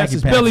fucking past Khaki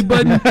his pants. belly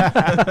button.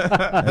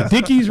 The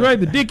Dickies, right?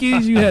 The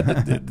Dickies. You had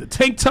the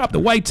tank top, the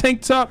white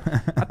tank top.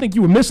 I think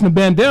you were missing a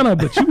bandana,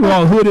 but you were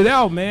all hooded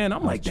out, man.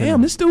 I'm like,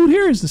 damn, this dude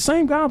here is the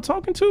same guy I'm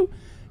talking to.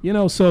 You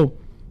know, so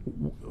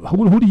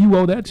who do you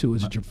owe that to?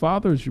 Is it your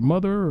father? Is it your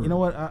mother? Or? You know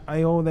what?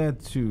 I owe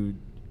that to,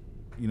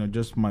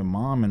 just my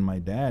mom and my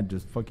dad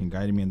just fucking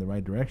guiding me in the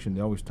right direction. They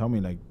always tell me,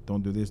 like,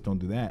 don't do this, don't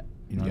do that.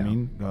 You know what I Yeah.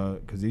 mean?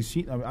 Because they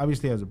see,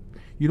 obviously,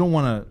 you don't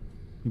want to,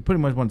 you pretty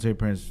much want to say to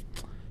parents,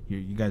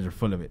 you guys are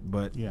full of it.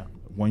 But Yeah.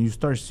 when you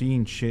start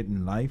seeing shit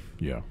in life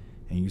Yeah.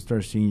 and you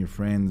start seeing your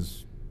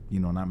friends,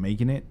 not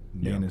making it,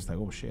 then Yeah. it's like,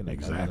 oh shit, like,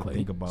 I gotta Exactly.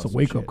 think about It's a some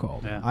wake-up shit.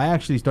 call. Yeah. I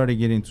actually started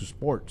getting into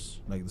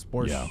sports, like the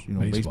sports, Yeah, baseball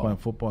baseball. and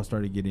football.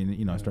 Started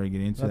getting, I started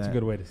getting into That's that. a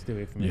good way to stay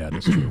away from it. Yeah,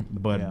 that's true.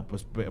 But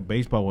Yeah.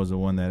 baseball was the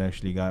one that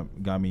actually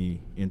got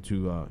me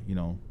into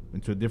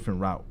into a different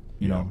route.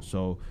 You know,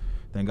 so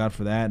thank God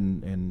for that.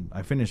 And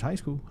I finished high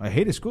school. I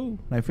hated school.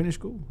 And I finished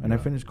school. And I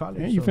finished college.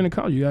 Yeah, you so. finished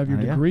college. You have your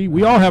Yeah. degree.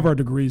 We all have our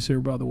degrees here,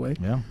 by the way.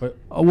 Yeah. But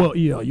Oh, well,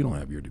 yeah, you don't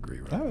have your degree,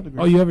 right? I have a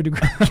degree. Oh, you have a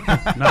degree.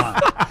 Nah,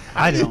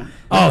 I don't.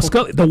 Oh,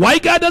 Scully, the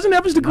white guy doesn't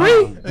have his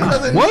degree? He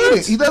doesn't What? need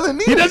it. He doesn't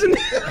need He it. doesn't.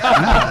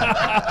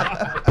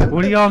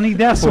 What do y'all need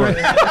that for?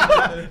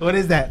 What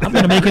is that? I'm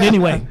going to make it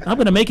anyway. I'm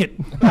going to make it.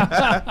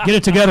 Get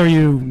it together,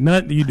 you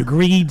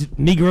degreed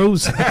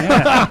Negroes.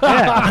 Yeah.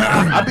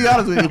 I'll be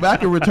honest with you. If I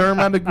could return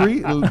my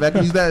degree, if I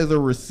could use that as a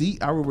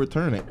receipt, I would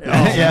return it.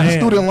 man.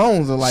 Student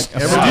loans are like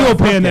Still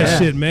paying that yeah.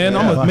 shit, man.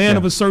 I'm a Fuck man yeah.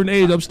 of a certain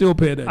age. I'm still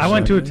paying that shit. I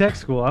went to a man. tech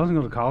school. I wasn't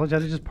going to college. I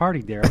just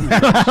partied there. I didn't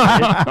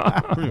know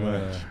shit. pretty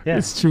much. Yeah.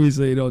 It's true. You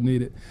say you don't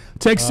need it.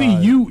 Tech C,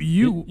 you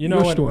you know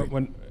your when, story.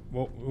 when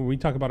we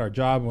talk about our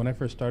job, when I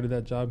first started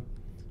that job,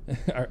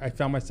 I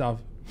found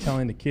myself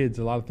telling the kids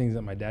a lot of things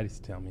that my dad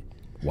used to tell me.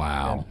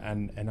 Wow.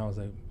 And I was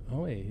like,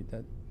 oh wait,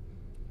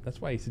 that's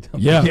why he used to tell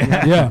Yeah, me.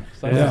 yeah.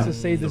 So I used to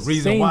say this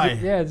reason sayings why.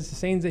 just the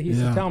sayings that he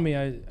used Yeah. to tell me.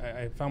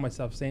 I found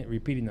myself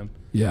repeating them.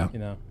 Yeah. You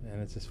know,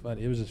 and it's just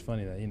funny. It was just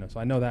funny that so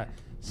I know that.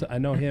 So I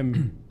know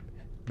him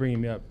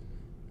bringing me up.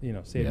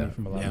 Saved me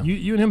from a lot. Yeah. Of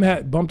You and him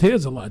had bumped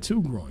heads a lot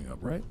too growing up,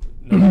 right?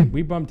 No,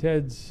 we bumped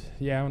heads.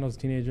 Yeah, when I was a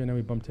teenager, and then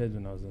we bumped heads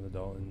when I was an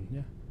adult, and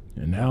yeah.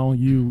 And now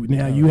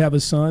you have a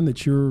son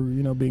that you're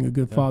being a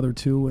good father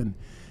to, and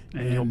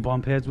you'll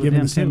bump heads with giving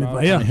him the same too.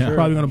 advice. Yeah, Sure,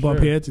 probably gonna bump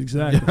sure. heads.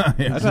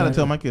 Exactly. I try to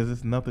tell my kids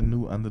it's nothing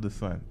new under the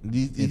sun.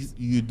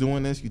 You're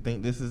doing this. You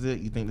think this is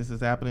it. You think this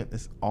is happening.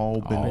 It's all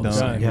been All done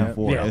done, yeah.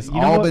 before. Yeah. It's You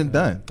know all what? been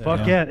done.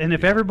 Fuck yeah. And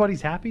if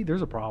everybody's happy,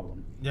 there's a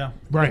problem. Yeah.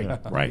 Right.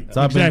 Right. It's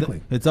all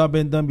Exactly. it's all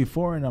been done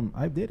before, and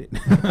I did it.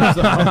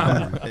 So,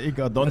 there you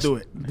go. Don't do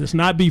it. Just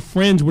not be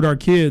friends with our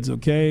kids,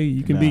 okay?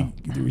 You can No.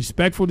 be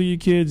respectful to your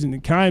kids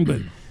and kind,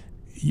 but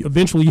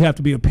eventually you have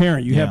to be a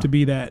parent. You have Yeah. to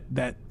be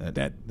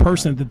that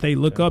person that they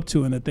look up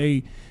to, and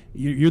that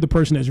you're the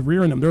person that's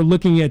rearing them. They're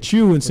looking at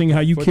you and seeing how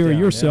you foot carry down,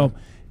 yourself.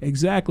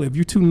 Exactly. If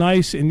you're too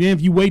nice, and then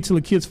if you wait till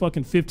the kid's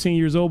fucking 15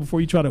 years old before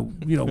you try to,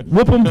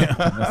 whoop them,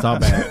 That's all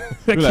bad.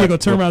 that kid gonna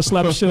turn around and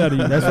slap the shit out of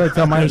you. That's what I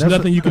tell my. There's that's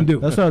nothing what- you can do.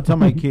 That's what I tell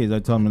my kids. I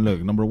tell them,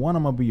 look, number one,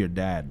 I'm gonna be your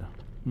dad.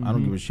 I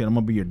don't give a shit. I'm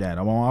gonna be your dad.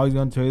 I'm always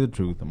gonna tell you the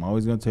truth. I'm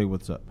always gonna tell you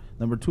what's up.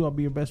 Number two, I'll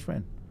be your best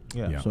friend.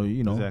 Yeah. So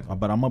Exactly.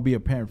 but I'm gonna be a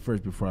parent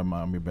first before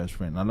I'm your best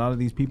friend. A lot of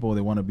these people, they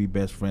want to be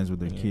best friends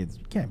with their kids.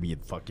 You can't be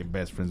fucking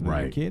best friends with your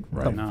Right. kid.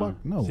 What Right. the No. fuck?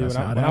 No. See, That's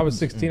when not I how it was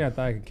happens. 16, I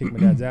thought I could kick my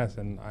dad's ass,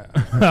 and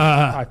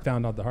I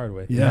found out the hard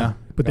way. Yeah.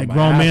 Put Got that my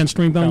grown ass- man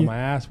strength on got you. my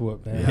ass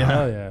whooped, man. Yeah.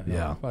 Hell yeah.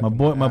 Yeah. My Fucking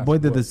boy ass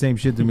did the whooped. same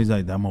shit to me. He's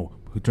like, Damo,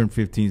 who turned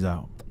 15's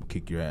out. I'm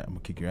gonna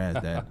kick your ass,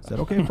 Dad. I said,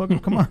 okay,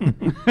 fucker, come on.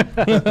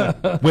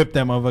 Whip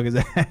that motherfucker's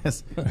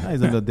ass.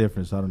 He's a little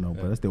different, so I don't know,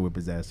 but I still whip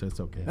his ass, so it's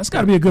okay. That's got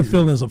to be a good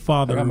feeling as a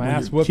father. I got my when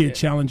ass your whooped. kid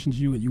challenges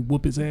you and you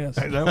whoop his ass.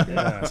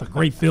 That's a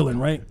great feeling,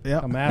 right?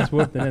 Got my ass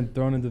whooped and then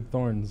thrown into the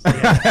thorns.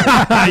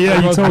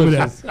 Yeah, you told me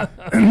that.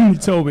 You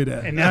told me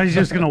that. And now he's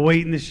just going to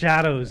wait in the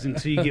shadows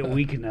until you get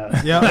weak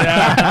enough. Yeah.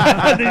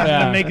 Then he's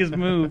going to make his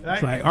move.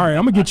 It's like, all right,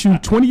 I'm gonna get you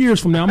 20 years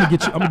from now. I'm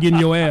gonna get in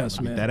your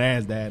ass, man. That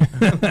ass,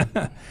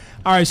 Dad.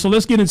 All right, so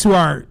let's get into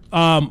our.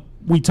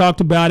 We talked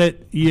about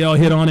it. EL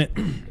hit on it.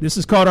 This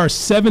is called our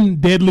 7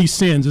 deadly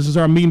sins. This is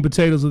our meat and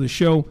potatoes of the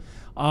show.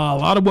 A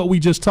lot of what we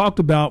just talked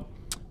about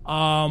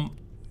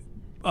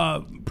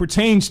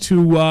pertains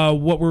to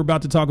what we're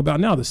about to talk about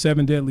now, the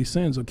 7 deadly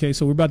sins. Okay,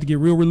 so we're about to get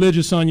real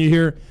religious on you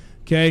here.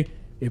 Okay,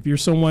 if you're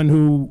someone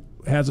who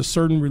has a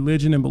certain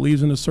religion and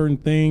believes in a certain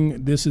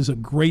thing, this is a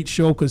great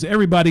show because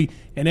everybody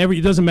and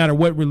it doesn't matter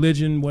what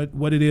religion,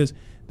 what it is.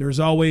 There's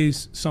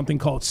always something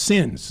called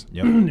sins.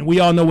 Yep. And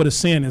we all know what a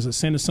sin is. A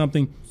sin is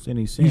something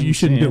Sinny, you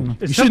shouldn't do. sin.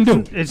 You shouldn't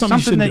do. It's Something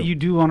something that do. you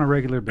do on a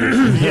regular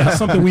basis. Yeah,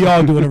 something we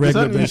all do on a regular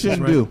Something you basis.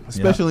 shouldn't Right? do,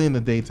 especially in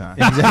the daytime.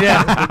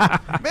 Yeah.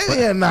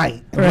 Maybe at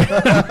night.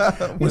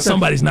 When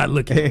somebody's not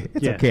looking.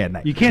 It's Yeah. okay at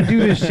night. You can't do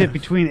this shit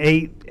between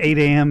 8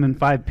 a.m. and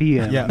 5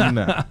 p.m. Yeah.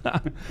 No.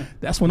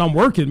 That's when I'm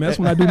working, man. That's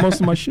when I do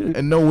most of my shit.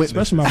 And no witness.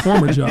 Especially my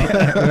former job.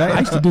 I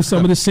used to do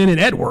some of the sinning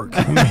at work.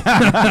 I mean,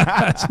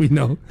 as we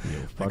know.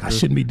 Like, I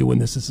shouldn't be doing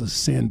this. It's a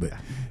sin, but it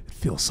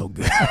feels so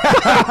good.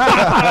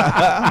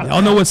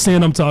 Y'all know what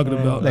sin I'm talking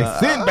about. Like,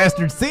 sin,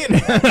 bastard,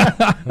 sin.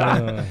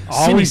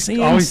 Always, sin,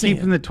 always sin.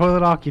 keeping the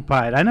toilet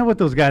occupied. I know what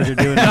those guys are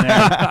doing in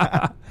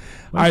there.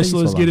 All right, so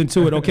let's get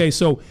into it. Okay,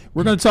 so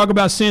we're going to talk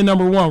about sin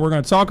number 1. We're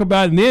going to talk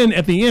about it, and then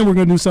at the end, we're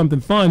going to do something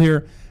fun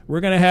here.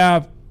 We're going to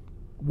have,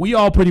 we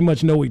all pretty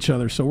much know each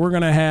other, so we're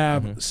going to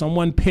have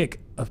someone pick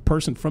a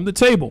person from the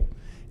table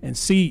and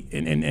see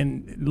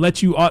and let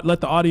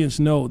the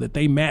audience know that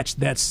they match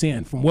that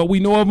sin. From what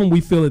we know of them,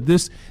 we feel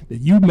that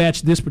you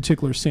match this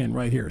particular sin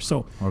right here.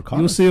 So Or call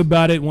you'll us. see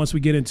about it once we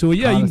get into it.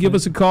 Yeah, you can give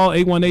us a call,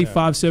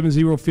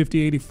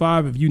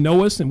 818-570-5085. If you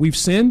know us and we've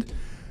sinned,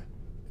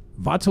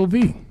 Vato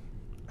V.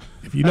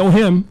 If you know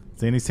him,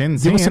 Sinny, sin,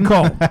 give us a sin.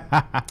 call.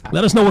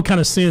 Let us know what kind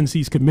of sins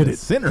he's committed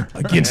Sinner.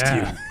 against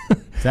Yeah. you.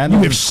 You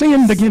have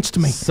sinned against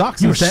me.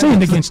 Socks You and have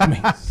sinned sandals. against me.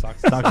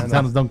 Socks and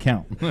sandals don't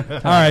count. All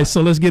right,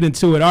 so let's get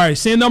into it. All right,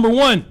 sin number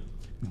 1,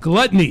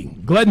 gluttony.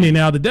 Gluttony.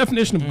 Now, the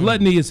definition of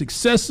gluttony is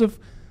excessive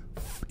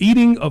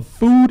eating of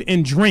food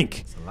and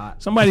drink. It's a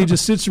lot. Somebody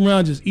just sits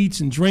around, just eats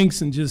and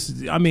drinks, and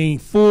just, I mean,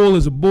 full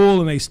as a bull,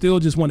 and they still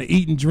just want to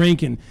eat and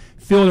drink and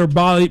fill their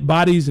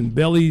bodies and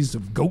bellies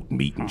of goat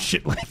meat and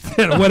shit like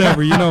that, or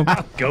whatever, you know.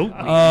 Goat meat.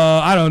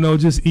 I don't know,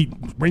 just eat.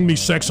 Bring me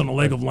sex on the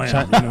leg of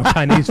lamb, you know.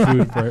 Chinese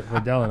food for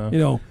Delano. You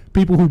know,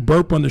 people who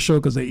burp on the show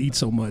because they eat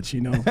so much,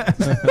 you know.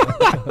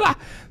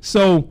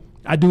 So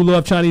I do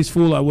love Chinese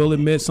food. I will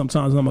admit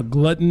sometimes I'm a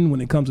glutton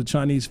when it comes to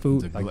Chinese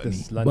food. Like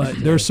this But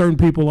there are certain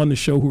people on the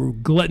show who are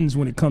gluttons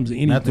when it comes to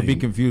anything. Not to be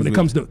confused When it with-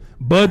 comes to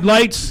Bud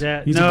Lights, he's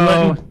a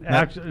no, glutton.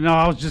 actually, no.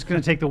 I was just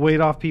going to take the weight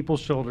off people's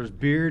shoulders.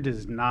 Beer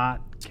does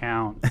not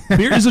count.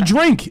 Beer is a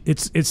drink. It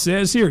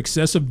says here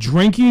excessive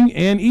drinking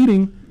and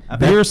eating.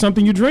 Beer is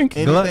something you drink.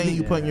 Anything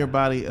you put in your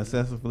body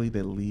excessively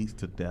that leads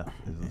to death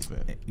is a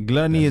sin.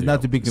 Gluttony is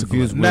not to be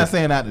confused I'm not with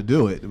saying not to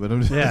do it, but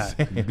I'm just Yeah.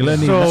 saying.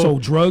 gluttony. So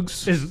drugs,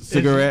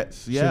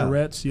 Cigarettes, yeah.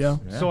 cigarettes, yeah.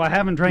 So I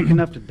haven't drank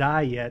enough to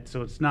die yet,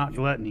 so it's not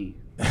gluttony.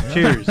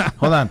 Cheers.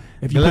 Hold on.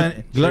 If you Gluttony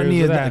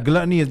Cheers to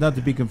gluttony that. is not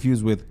to be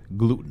confused with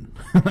gluten.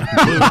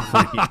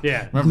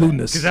 Yeah.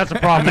 Glutinous. Because that's a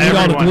problem I can eat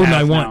all the everyone gluten I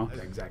has want.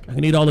 now. I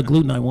can eat all the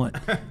gluten I want.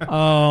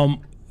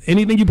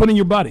 Anything you put in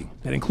your body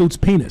that includes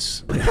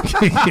penis,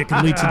 it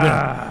can lead to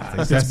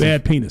death. That's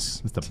bad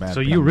penis. It's the bad So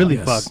thing. you really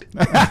Yes.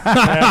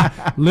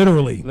 fucked.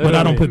 Literally, but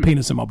I don't put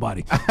penis in my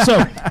body. So,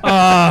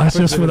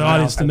 just for the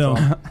audience to know,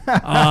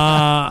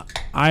 I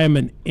am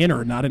an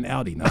inner, not an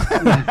outie.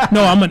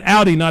 No, I'm an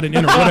outie, not an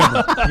inner.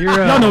 Whatever.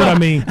 Y'all know what I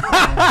mean.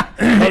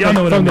 Y'all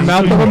know what I From the mean.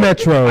 mouth of a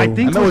metro. I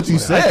think I know what you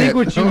said. I think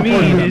what you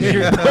mean is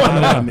Y'all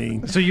know what I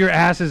mean. so your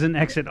ass is an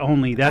exit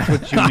only. That's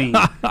what you mean.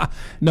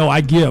 No,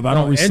 I give. I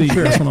don't receive.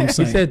 Enter. That's what I'm He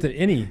saying. said to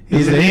any.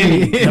 He's an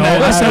idiot. No,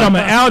 I said I'm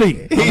an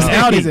outie. I'm an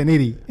outie. He's an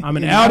idiot. I'm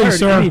an I outie,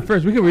 heard any sir.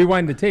 first. We can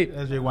rewind the tape.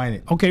 Let's rewind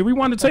it. Okay,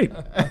 rewind the tape.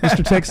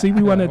 Mr. Texie,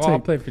 rewind that Well, I'll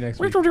tape. play it for next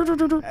week.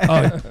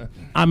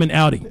 I'm an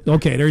outie.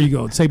 Okay, there you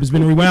go. The tape has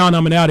been rewound.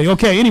 I'm an outie.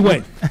 Okay,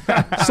 anyway.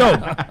 So,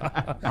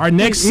 our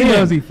next He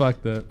knows sin. he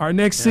fucked up. Our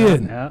next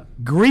sin. Yeah.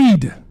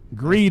 Greed.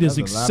 Greed is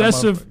That's a lot of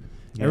excessive.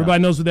 Yeah.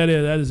 Everybody knows what that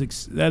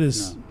is. That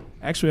is.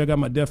 Actually, I got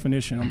my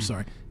definition. I'm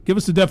sorry. Give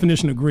us the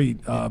definition of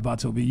greed,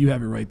 Vato V. You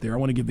have it right there. I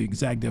want to give the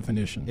exact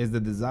definition. Is the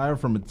desire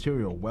for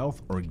material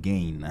wealth or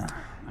gain?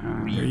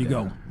 There you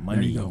go.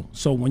 Money. There you go.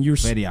 So when you're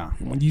Feria.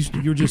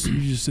 you're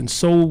just in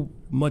so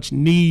much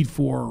need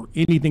for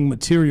anything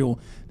material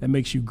that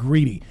makes you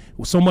greedy.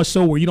 Well, so much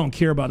so where you don't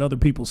care about other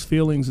people's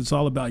feelings. It's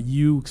all about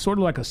you. Sort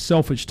of like a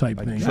selfish type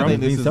thing. I Trump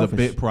think this being is selfish. a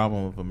big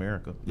problem of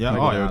America. Yeah, Like,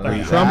 oh, they're yeah, greedy.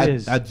 yeah. Trump I,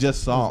 is- I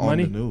just saw on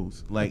money? the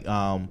news like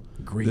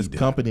Greed. this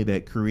company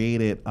that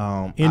created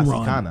Enron.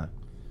 Oxycontin,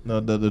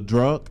 the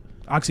drug.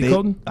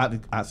 Oxycodone?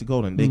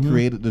 Oxycodone. They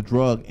created the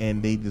drug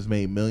and they just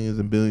made millions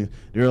and billions.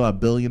 They're like $1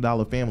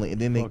 billion family, and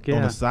then they Fuck on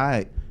yeah. the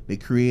side they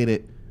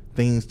created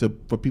things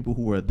for people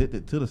who were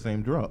addicted to the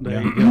same drug.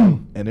 There you go.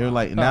 And they're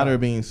like now they're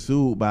being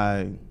sued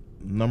by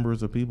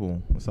numbers of people.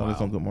 I saw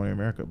this on Good Morning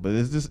America, but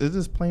it's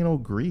just plain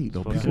old greed.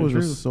 Though. People are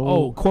just so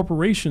Oh,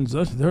 corporations,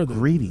 they're the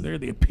Greedy. They're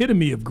the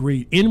epitome of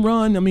greed.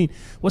 Enron, I mean,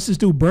 what's this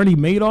dude, Bernie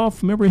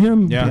Madoff? Remember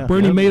him? Yeah.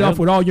 Bernie Yep, Madoff yep.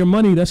 with all your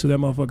money. That's who that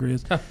motherfucker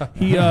is.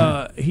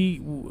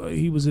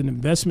 He was an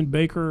investment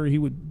banker. He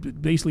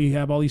would basically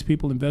have all these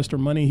people invest their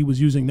money. He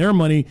was using their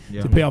money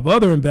to pay off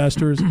other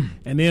investors.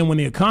 And then when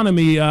the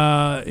economy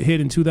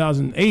hit in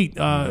 2008,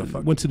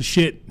 went to the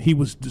shit, he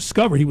was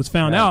discovered. He was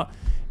found out.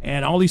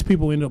 And all these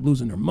people ended up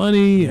losing their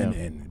money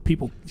and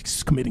people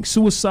committing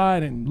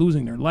suicide and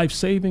losing their life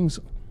savings.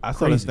 I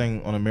saw this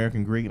thing on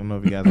American Greed. I don't know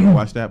if you guys ever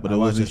watched that, but I it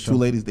was watched these this two show.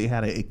 ladies. They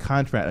had a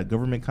contract, a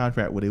government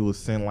contract, where they would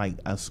send like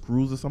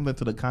screws or something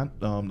to the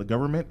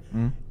government,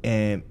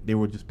 and they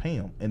would just pay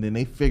them. And then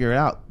they figured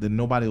out that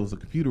nobody was a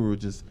computer; were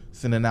just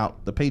sending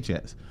out the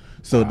paychecks.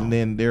 So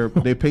then their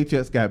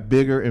paychecks got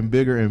bigger and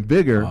bigger and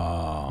bigger,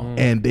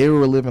 and they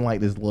were living like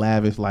this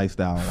lavish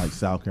lifestyle, in like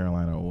South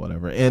Carolina or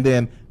whatever. And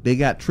then they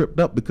got tripped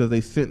up because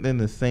they sent in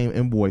the same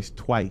invoice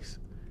twice,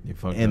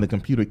 and the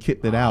computer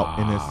kicked it out,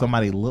 and then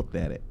somebody looked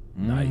at it.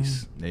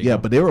 Nice. Yeah,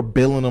 but they were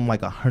billing them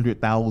like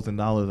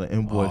 $100,000 an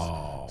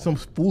invoice, some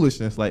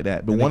foolishness like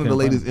that. But And one they of the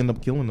couldn't ladies find ended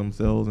up killing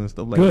themselves and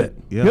stuff like Good.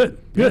 that.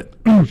 Yeah.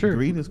 Good. Sure.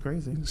 Greed is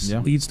crazy.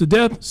 Yeah. Leads to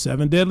death.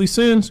 7 deadly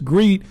sins.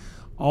 Greed.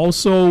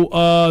 Also,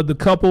 the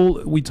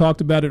couple we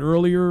talked about it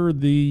earlier.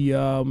 The the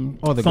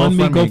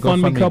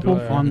GoFundMe couple.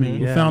 GoFundMe,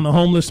 We yeah. found the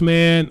homeless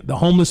man. The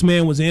homeless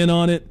man was in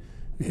on it.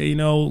 Hey, you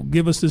know,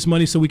 give us this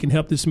money so we can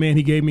help this man.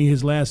 He gave me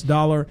his last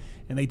dollar,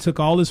 and they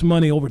took all this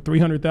money, over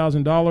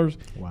 $300,000.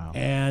 Wow.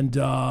 And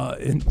you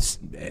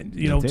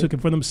know, That's took it.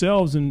 it for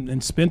themselves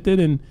and spent it,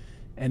 and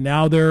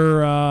now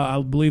they're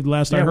I believe the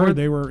last I Yeah, heard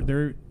we're-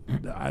 they're.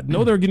 I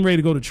know they're getting ready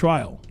to go to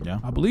trial. Yeah.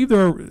 I believe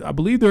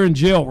they're in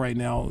jail right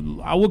now.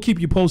 I will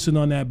keep you posted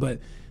on that, but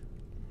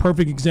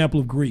perfect example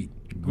of greed.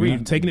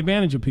 Greed, taking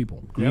advantage of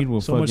people. Greed will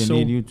So much fucking so-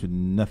 lead you to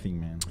nothing,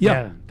 man.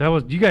 Yeah. That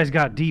was, you guys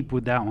got deep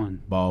with that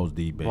one. Balls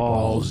deep, baby.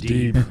 Balls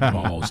deep.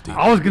 Balls deep.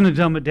 I was going to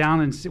dumb it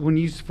down, and when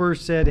you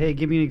first said, hey,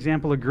 give me an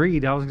example of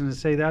greed, I was going to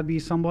say that'd be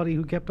somebody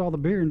who kept all the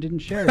beer and didn't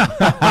share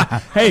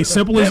it. Hey,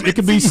 simple as it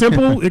could be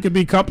simple. It could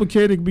be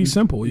complicated. It could be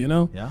simple. You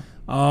know. Yeah.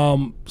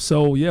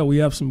 So yeah, we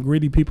have some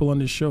greedy people on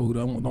this show who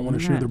don't want to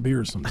share their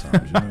beers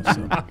sometimes. You know,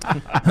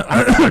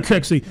 so.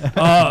 Sexy.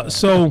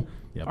 So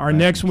our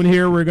next one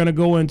here, we're going to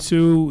go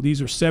into,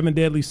 these are 7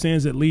 deadly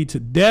sins that lead to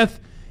death,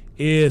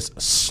 is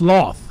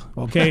sloth.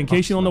 Okay, in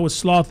case you don't know what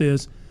sloth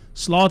is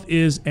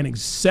an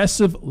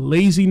excessive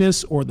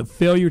laziness or the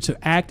failure to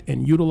act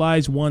and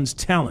utilize one's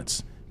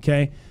talents.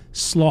 Okay,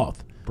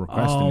 sloth.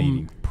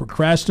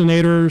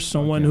 Procrastinator,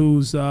 someone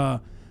who's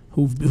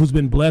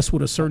been blessed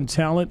with a certain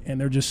talent and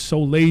they're just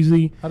so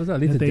lazy. How does that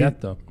lead to death,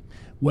 though?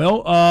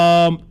 Well,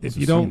 if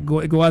you don't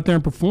go out there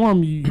and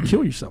perform, you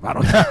kill yourself. I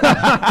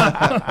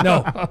don't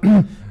know.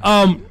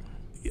 No.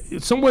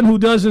 Someone who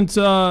doesn't,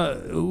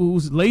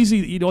 who's lazy,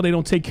 you know, they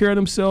don't take care of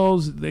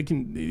themselves. They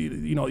can,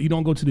 you know, you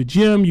don't go to the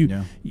gym.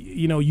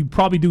 You know, you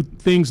probably do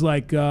things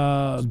like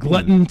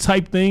glutton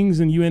type things,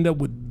 and you end up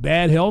with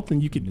bad health,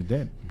 and you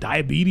could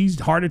diabetes,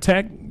 heart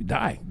attack,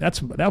 die.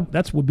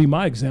 That would be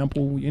my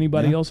example.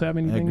 Anybody else have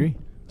anything? I agree.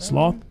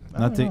 Sloth.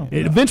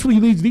 It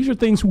eventually leads. These are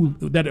things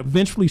that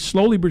eventually,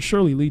 slowly but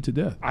surely, lead to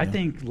death. I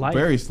think life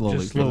Very slowly.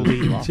 just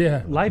slowly life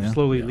Yeah.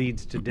 slowly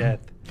leads to death.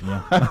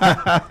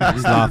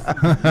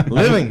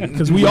 Living.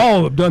 Because we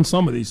all have done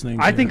some of these things.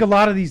 I think a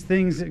lot of these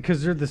things,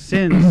 because they're the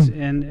sins,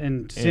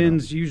 and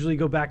sins usually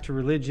go back to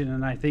religion,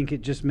 and I think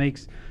it just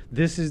makes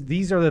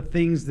these are the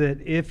things that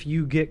if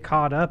you get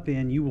caught up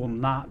in, you will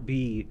not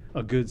be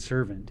a good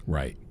servant.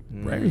 right.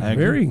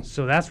 agree.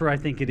 So that's where I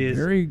think it is.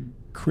 Very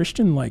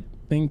Christian-like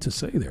thing to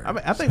say there. I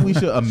mean, I think we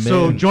should amend.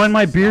 So join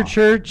my beer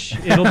church.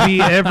 It'll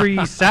be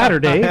every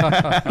Saturday.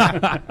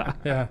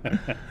 Yeah.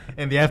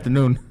 In the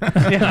afternoon.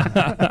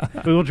 Yeah.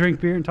 We will drink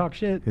beer and talk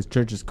shit. His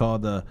church is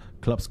called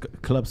Club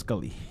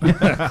Scully. You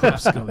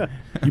about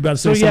to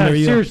So say yeah,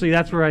 something? seriously,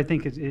 that's where I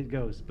think it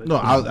goes. But No,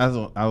 I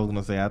was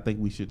gonna say I think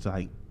we should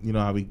like, you know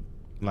how we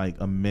like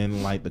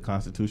amend like the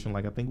Constitution.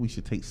 Like I think we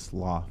should take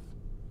sloth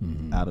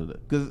out of it,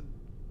 because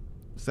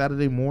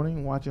Saturday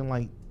morning watching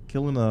like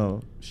killing a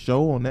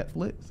show on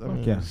Netflix. I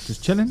mean, Yeah,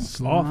 just chilling.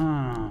 Sloth.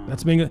 Ah.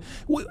 That's being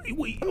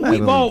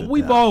we've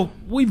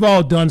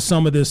all done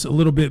some of this a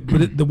little bit,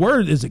 but the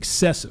word is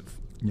excessive.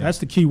 Yeah. That's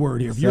the key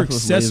word here. If you're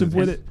excessive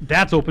with it,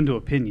 That's open to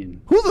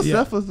opinion. who's a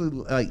Yeah.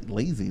 like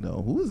lazy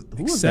though? Who's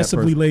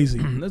excessively lazy.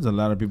 There's a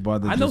lot of people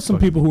out there. I know just some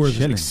fucking people who are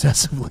chilling.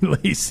 excessively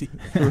lazy.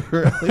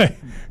 Really?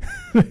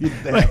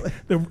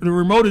 The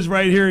remote is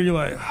right here, and you're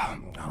like, I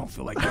don't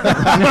feel like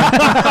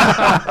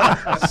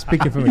that.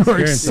 Speaking from You are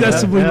experience,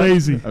 excessively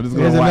lazy. I'm just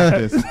Here's gonna watch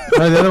another- this.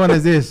 Oh, the other one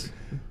is this.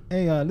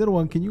 Hey, little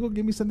one, can you go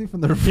get me something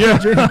from the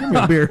refrigerator? Give me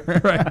a beer.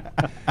 Right.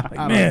 Like,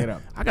 get man,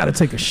 up. I got to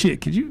take a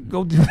shit. Could you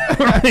go do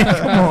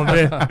Come on,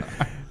 man.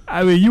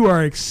 I mean, you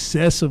are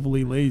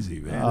excessively lazy,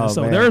 man. Oh,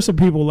 So man. there are some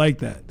people like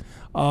that.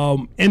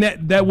 And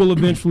that will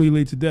eventually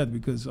lead to death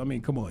because, I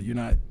mean, come on.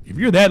 If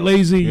you're that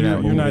lazy,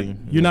 You're not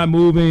you're not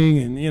moving. moving,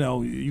 and, you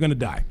know, you're going to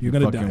die. You're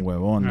going to die. Fucking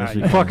huevón. That's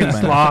You what fucking call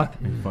it. sloth.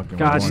 You fucking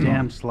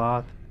Goddamn huevón.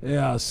 sloth.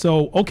 Yeah.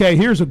 So, okay,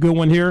 here's a good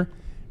one here.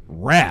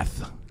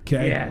 Wrath.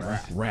 Okay.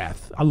 Yes.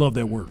 Wrath. I love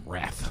that word,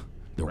 wrath.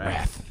 The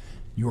wrath.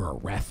 You're a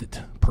wrathed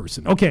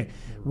person. Okay.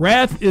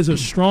 Wrath is a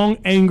strong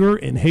anger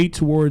and hate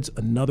towards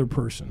another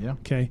person. Yeah.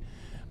 Okay.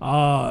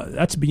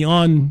 That's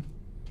beyond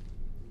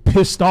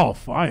pissed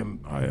off. I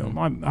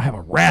have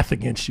a wrath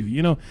against you.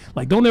 You know,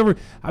 like don't ever.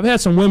 I've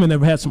had some women that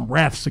have had some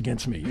wraths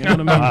against me. You know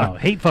what I mean?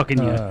 Hate fucking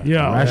you.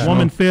 Yeah, a Rational.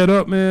 woman fed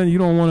up, man. You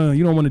don't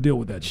want to deal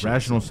with that shit.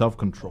 Rational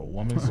self-control.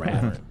 Woman's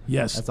Wrath.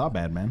 Yes, That's all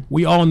bad, man.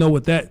 we all know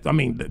what that. I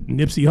mean,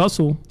 Nipsey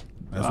Hussle.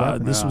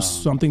 right. This was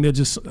something that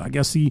just, I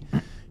guess he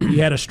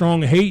had a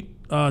strong hate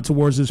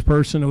towards this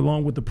person,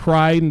 along with the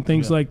pride and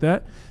things like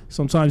that.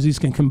 Sometimes these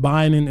can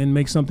combine and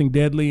make something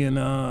deadly,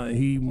 and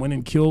he went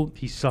and killed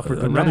He suffered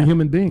the another wrath.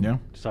 human being. Yeah.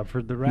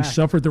 Suffered the He wrath.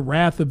 suffered the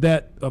wrath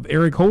of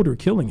Eric Holder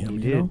killing him.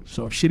 He You know, did.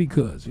 so if shitty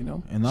cuz, you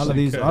know, And all of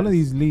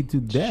these lead to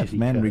death, Shitty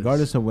man. cuz.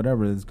 Regardless of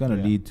whatever, it's gonna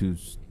Yeah. lead to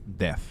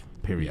death.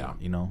 Period. Yeah.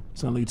 You know,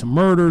 it's gonna lead to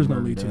murder. It's gonna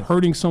Murder, lead to death.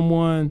 hurting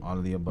someone. all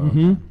of the above.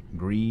 man.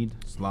 Greed,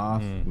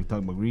 sloth. We talk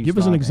about greed. Give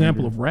us an sloth,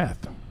 example anger. of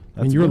wrath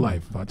That's in your good.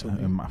 life, Vato.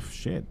 In my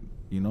shit,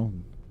 you know,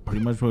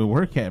 pretty much where we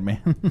work at,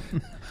 man.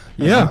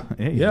 Yeah,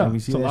 Hey, yeah. we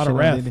It's see a that lot shit of on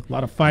wrath, daily- a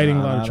lot of fighting,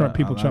 a lot of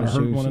people a trying to lot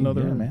of hurt shit one we see,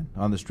 another. yeah, man.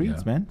 On the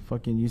streets, Yeah. man.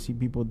 Fucking, you see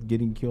people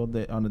getting killed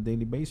on a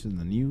daily basis in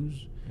the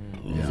news.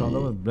 It's all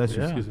over. Bless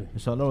you. Excuse me.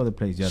 It's all over the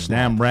place. Yeah,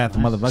 damn wrath,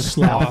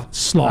 motherfucker.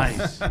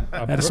 Sloth.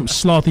 That is some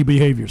slothy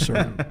behavior, sir.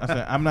 I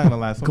said, I'm not gonna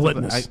lie. Sometimes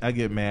Gluttonous. I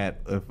get mad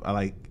if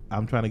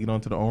I'm trying to get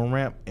onto the on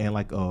ramp and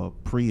like a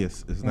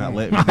Prius is not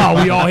letting me.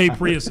 Oh, we all hate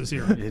Priuses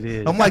here. It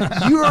is. I'm like,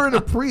 you're in a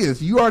Prius.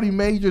 You already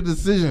made your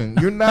decision.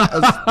 You're not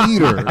a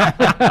speeder.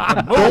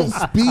 Don't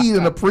speed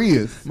in a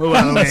Prius.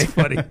 That's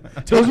funny.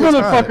 Those your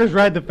time. motherfuckers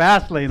ride the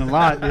fast lane a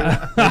lot,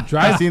 dude.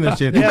 I seen that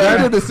shit. You made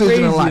your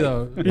decision in Crazy life.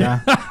 though.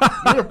 Yeah.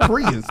 You're a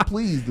Prius,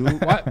 please, dude.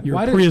 You're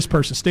Why a did- Prius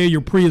person. Stay at your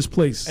Prius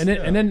place. And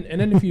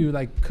then if you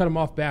like cut them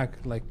off back,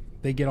 like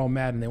they get all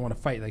mad and they want to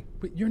fight. Like,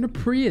 but you're in a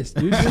Prius,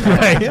 dude.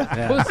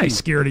 I Pussy. ain't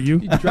scared of you.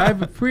 You drive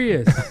a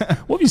Prius.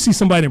 What if you see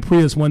somebody in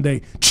Prius one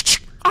day?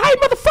 I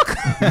right,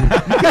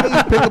 motherfucker. You can't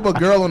even pick up a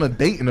girl on a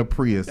date in a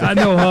Prius. I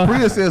know, huh?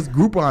 Prius says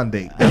Groupon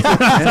date.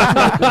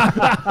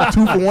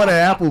 2 for 1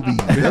 at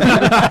Applebee's.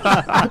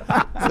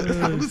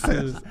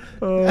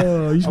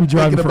 You should be I'm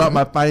driving thinking for, about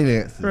my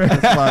finances.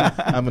 That's why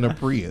I'm in a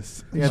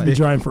Prius. you should be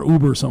driving for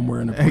Uber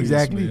somewhere in the Prius,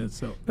 Exactly. man,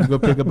 so. You go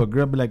pick up a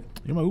girl, be like,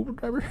 "You're my Uber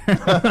driver.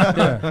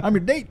 I'm your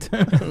date."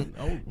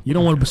 You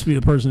don't want to be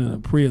a person in a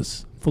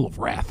Prius full of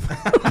wrath.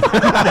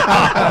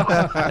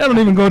 That don't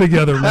even go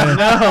together, man.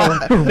 No,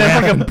 Wrath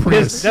that's and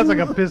Prius. like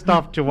a pissed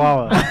off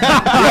Chihuahua.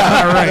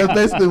 Yeah, right. That's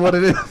basically what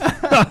it is.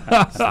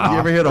 You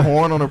ever hear the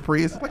horn on a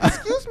Prius? Like,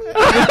 excuse me.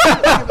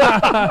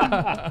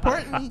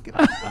 Pardon me.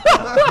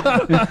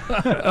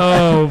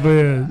 Oh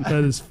man,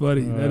 that is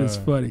funny. That is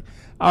funny.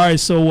 All right,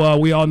 so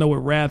we all know what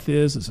wrath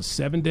is. It's a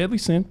 7 deadly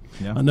sin.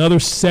 Yeah. Another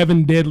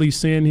 7 deadly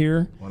sin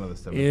here One of the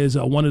 7. is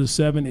one of the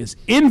 7 is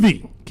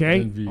envy.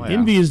 Okay, Envy. Oh, yeah.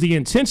 envy is the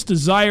intense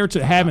desire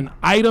to have an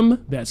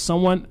item that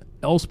someone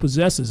else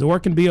possesses, or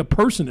it can be a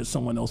person that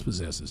someone else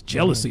possesses.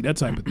 Jealousy, that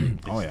type of thing.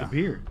 Oh yeah.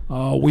 Beer.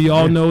 We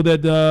all know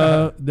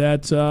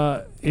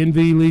that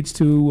envy leads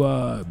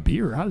to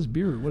beer. How does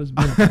beer? What does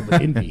beer have to do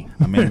with envy?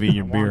 I'm envying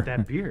your Want beer.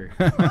 that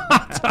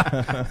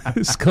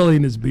beer. Scully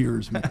and his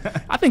beers, man.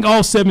 I think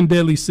all 7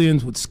 deadly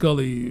sins with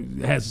Scully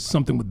has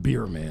something with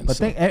beer, man. But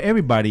So-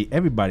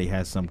 everybody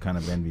has some kind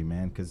of envy,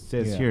 man. Because it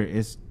says Yeah. here,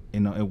 it's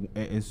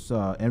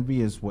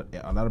envy is what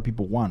a lot of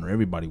people want, or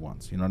everybody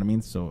wants. You know what I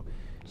mean? So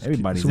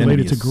everybody's it's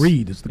related to envious.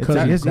 greed. It's the It's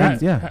cousin. it's- of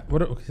greed.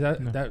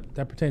 yeah.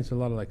 That pertains to a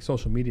lot of like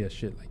social media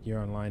shit. Like you're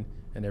online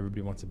and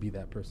everybody wants to be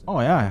that person. Oh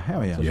yeah,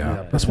 hell yeah. Yeah.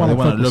 That's That's why why I they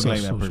want fuck to with look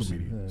like that social person.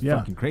 media. It's Yeah.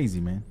 fucking crazy,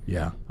 man.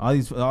 Yeah.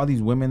 All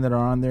these women that are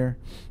on there,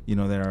 you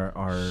know, that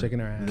are Shaking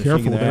their ass. they're Careful,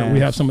 shaking their that we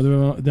ass. have some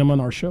of them on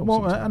our show.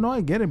 Well, sometimes. I know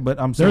I get it, but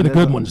I'm They're saying the that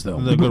good ones, though.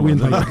 The good We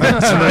ones. invite-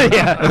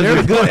 They're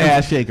the good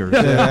ass shakers.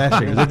 They're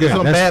good. There's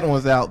some That's- bad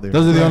ones out there.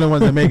 Those are the only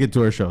ones that make it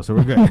to our show, so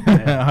we're good.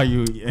 How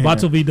you?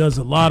 Batovi does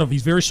a lot of.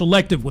 He's very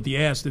selective with the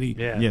ass that he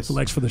Yeah. Yes.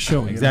 selects for the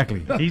show.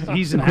 Exactly.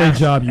 He's an Great ass,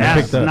 job, you ass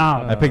picked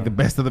snob. I picked the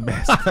best of the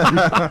best.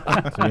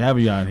 So we have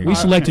you on here. We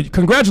selected.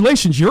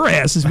 Congratulations, your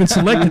ass has been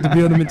selected to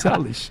be on the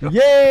Mentality Show.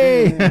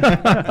 Yay!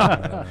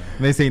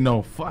 They say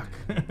no. Fuck.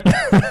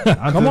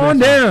 Come on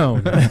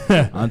down.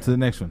 On to the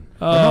next one.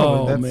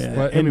 Oh, that's man.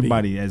 what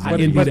everybody has. I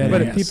But, envy but, that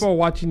but ass. if people are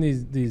watching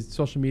these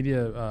social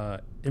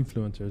media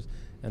influencers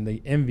and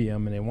they envy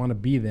them and they want to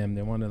be them,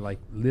 they want to like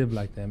live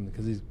like them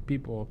because these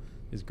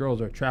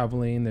girls are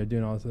traveling, they're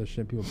doing all this other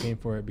shit. People paying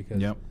for it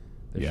because Yep.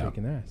 they're Yeah.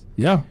 shaking ass,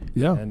 Yeah,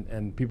 yeah.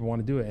 and people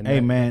want to do it. And Hey,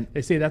 that- man.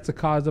 they say that's a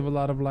cause of a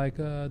lot of like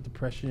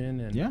depression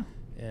and Yeah.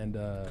 and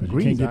you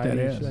can't get that anxiety and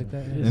ass. shit like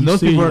that. You And those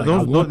see, people, like,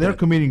 I want they're that.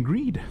 committing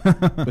greed.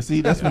 But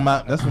see, that's when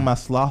my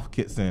sloth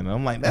kicks in.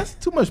 I'm like, that's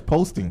too much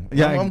posting.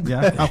 Yeah, I'm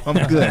yeah. good.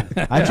 I'm good.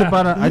 I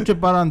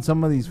trip out on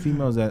some of these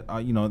females that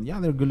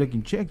they're good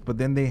looking chicks, but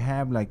then they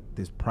have like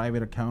this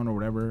private account or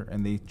whatever,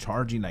 and they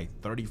charge you like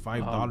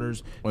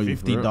 $35, Oh, you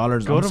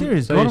 $50. Go I'm to-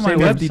 serious. So Go you're to my saying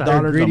they're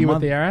 $50 a greedy with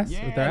month. their ass?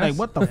 Yeah, With their like ass?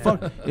 what the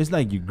fuck? It's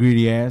like you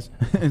greedy ass.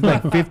 It's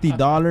like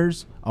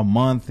 $50 a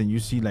month, and you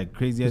see like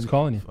crazy. Who's ass.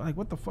 calling you? Like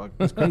what the fuck?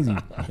 It's crazy.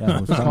 Yeah,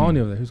 Who's calling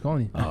you over there? Who's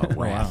calling you? Oh,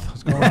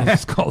 wrath.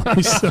 It's called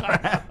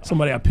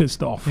somebody I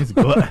pissed off. It's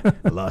good.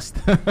 Lust.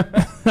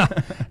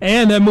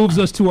 And that moves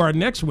us to our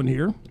next one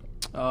here.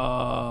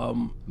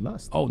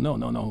 Lust. Oh, no.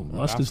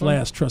 Lust is one?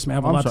 last. Trust me, I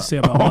have a I'm lot to sorry. say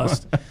about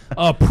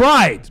lust.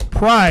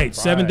 Pride.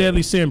 7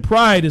 deadly sin.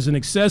 Pride is an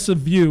excessive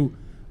view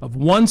of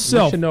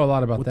oneself We should know a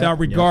lot about without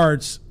that.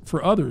 regards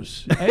for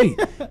others. Hey,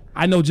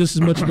 I know just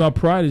as much about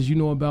pride as you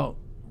know about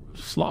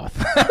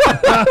sloth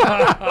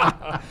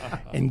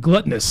and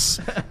gluttonous.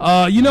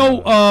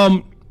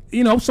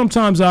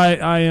 Sometimes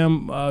I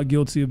am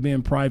guilty of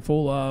being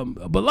prideful.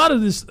 But a lot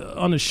of this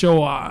on the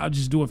show, I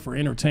just do it for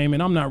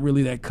entertainment. I'm not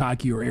really that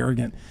cocky or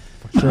arrogant.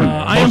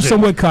 I am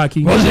somewhat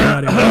cocky.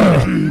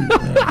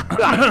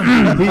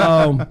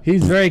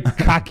 He's very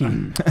cocky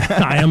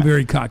I am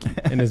very cocky.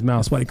 in his mouth.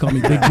 That's why they call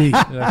me Big D. He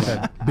likes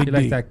that, Big he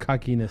likes D. that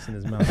cockiness in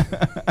his mouth.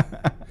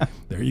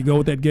 There you go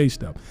with that gay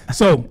stuff.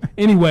 So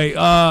anyway,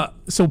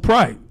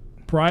 pride.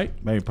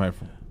 Very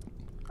prideful.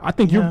 I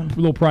think you're a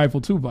little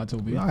prideful too,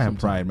 Vato. We all have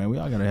pride, man. We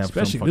all gotta have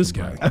Especially some this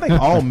fucking guy. pride. I think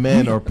all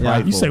men are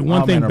prideful. You say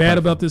one All thing men are bad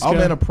prideful. about this all guy.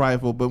 men are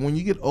prideful, but when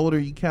you get older,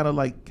 you kind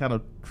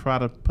of try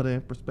to put it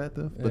in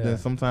perspective. But Yeah. then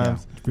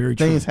sometimes Very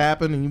things true.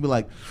 happen, and you be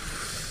like,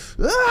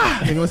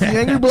 and you see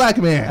angry black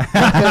man.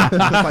 It's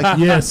like,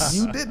 Yes.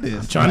 you did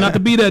this. Try not to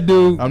be that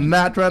dude. I'm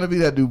not trying to be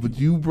that dude, but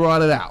you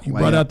brought it out. You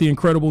brought out the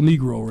incredible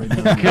Negro right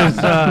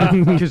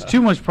now. Because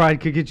too much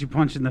pride could get you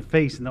punched in the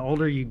face, and the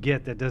older you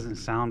get, that doesn't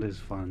sound as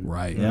fun.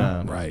 Right.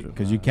 Yeah, Right.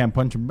 Because you can't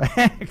punch him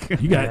back.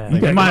 You got. Yeah, You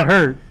it got. might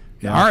hurt.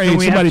 Our When age,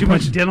 we have somebody too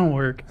much punch. dental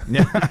work.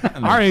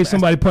 Our age,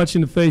 somebody punch you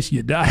in the face,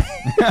 you die.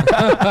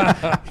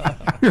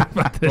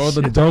 About that Or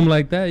the shit. dome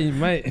like that, you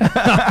might.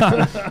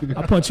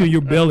 I punch you in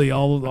your belly.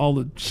 All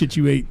the shit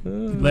you ate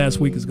last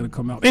week is gonna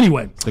come out.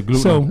 Anyway, The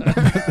gluten. so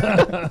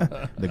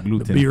The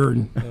gluten. beer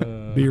and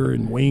beer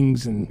and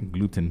wings and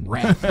Gluten.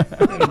 wrath.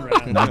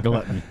 Not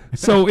gluttony.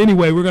 So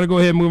anyway, we're gonna go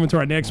ahead and move into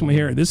our next one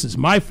here. This is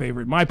my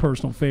favorite, my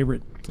personal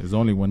favorite, There's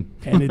only one.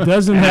 and it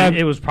doesn't have.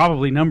 It was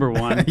probably number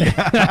one.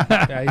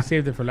 Yeah, he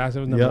saved it for last. It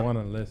was number Yep. one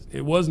on the list.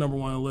 It was number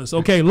one on the list.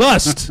 Okay,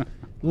 lust.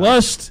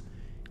 Lust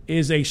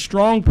is a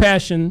strong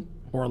passion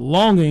or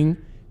longing,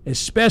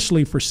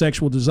 especially for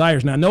sexual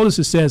desires. Now, notice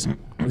it says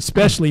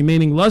especially,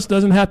 meaning lust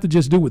doesn't have to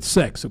just do with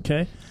sex,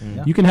 okay?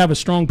 You can have a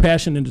strong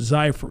passion and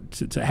desire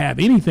to have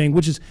anything,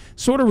 which is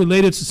sort of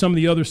related to some of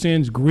the other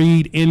sins,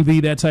 greed, envy,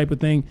 that type of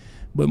thing.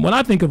 But when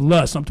I think of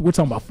lust, we're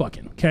talking about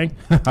fucking, okay?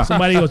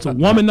 Somebody who's a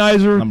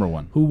womanizer, Number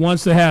one. who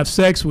wants to have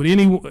sex with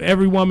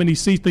every woman he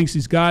sees, thinks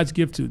he's God's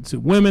gift to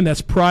women. That's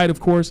pride, of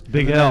course.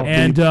 Big L.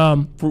 And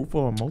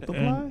Fruitful and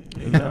multiply.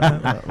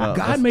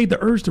 God made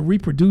the urge to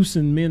reproduce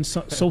in men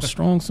so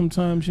strong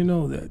sometimes, you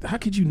know, that how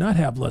could you not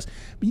have lust?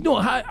 But you know,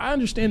 I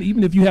understand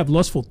even if you have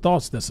lustful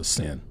thoughts, that's a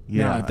sin.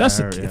 Yeah, Now, if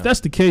that's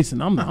the case,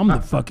 then I'm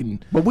the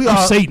fucking But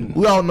I'm Satan.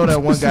 We all know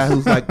that one guy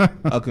who's like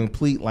a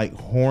complete like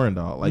horn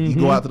dog. Like you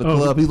go out to the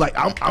club, he's like,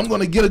 I'm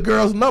gonna get a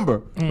girl's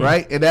number,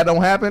 right? And that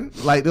don't happen.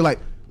 Like they're like,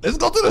 let's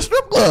go to the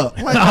strip club.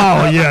 Like,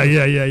 Oh yeah.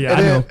 and,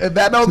 I know. if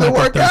that doesn't not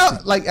work that thirsty.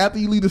 out, like after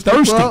you leave the strip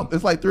Thirsty. club,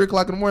 it's like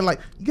 3:00 in the morning. Like,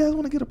 you guys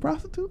want to get a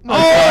prostitute? Oh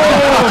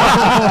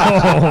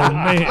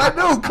man, Like,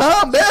 dude,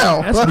 calm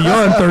down. that's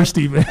beyond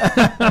thirsty, man.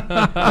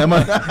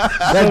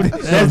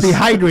 That's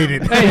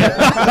dehydrated.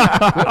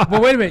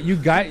 But wait a minute,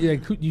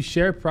 you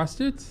share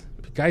prostitutes?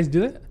 Guys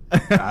do that?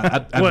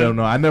 I don't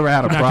know. I never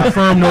had a Not prostitute.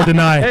 confirm nor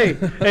deny. Hey,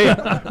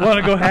 want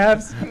to go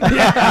halves?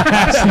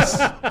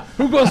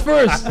 Who goes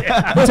first?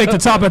 I take the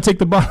top, I take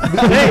the bottom.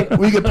 Hey,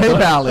 we can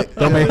PayPal it.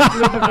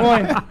 Flip a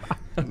coin.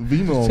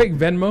 Vimo. Take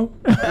Venmo.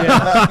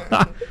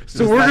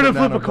 So we're gonna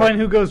flip a coin.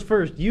 Who goes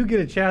first? You get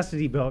a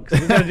chastity belt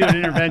because we gotta do an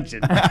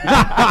intervention.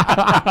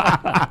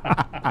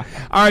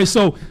 All right,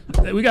 so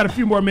we got a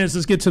few more minutes.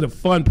 Let's get to the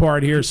fun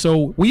part here.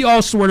 So we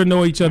all sort of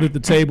know each other at the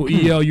table.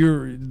 EL,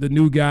 you're the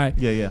new guy.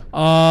 Yeah.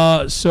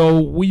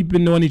 So we've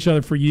been knowing each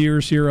other for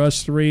years here,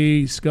 us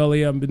three.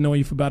 Scully, I've been knowing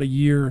you for about a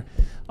year.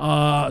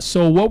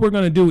 So what we're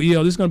going to do,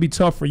 EL, this is going to be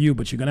tough for you,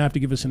 but you're going to have to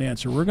give us an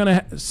answer. We're going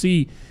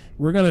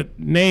to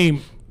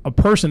name a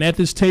person at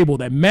this table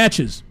that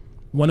matches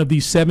one of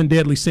these 7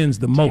 deadly sins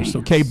the most,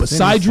 okay?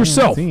 Besides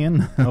yourself.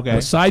 Okay.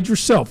 Besides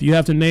yourself, you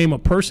have to name a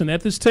person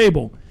at this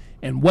table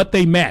and what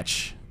they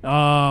match.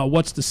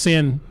 What's the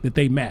sin that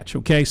they match,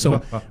 okay?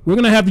 So we're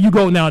going to have you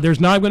go now.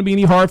 There's not going to be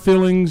any hard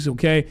feelings,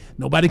 okay?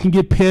 Nobody can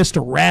get pissed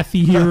or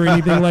wrathy here or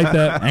anything like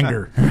that.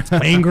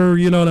 Anger,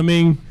 you know what I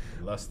mean?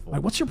 Lustful.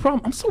 Like, what's your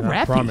problem? I'm so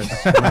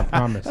wrathy. I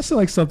promise. That's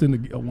like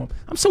something to.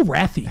 I'm so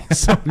wrathy.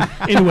 So,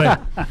 anyway,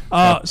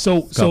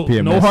 so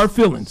PMS. no hard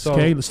feelings. So-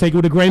 Okay, let's take it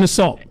with a grain of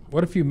salt.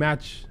 What if you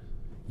match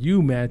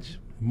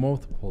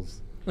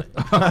multiples?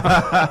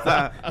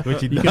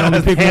 Which You can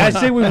only pick Hey, I one.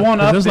 say we one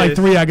up. There's like this.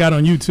 3 I got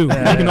on you too. You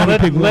can only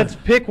pick one. Let's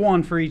pick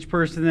one for each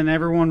person, then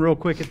everyone, real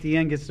quick, at the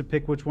end gets to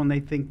pick which one they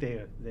think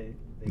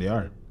they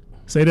are.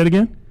 Say that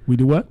again. We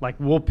do what? Like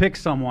we'll pick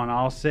someone.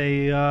 I'll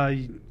say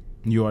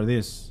You are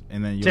this,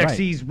 and then you're right.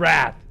 Texie's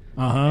Wrath.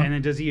 Uh-huh. And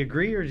then does he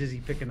agree or does he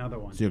pick another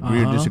one? So you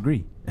agree or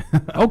disagree?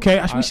 Okay.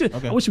 I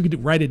okay. wish we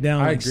could write it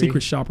down I like agree.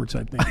 secret shopper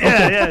type thing.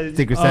 Yeah.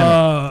 Secret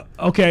Santa.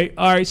 Okay.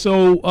 All right.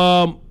 So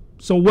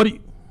what do you?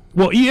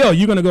 Well, EL,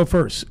 you're gonna go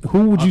first.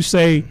 Who would you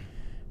say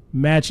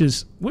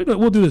matches?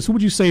 We'll do this. Who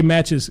would you say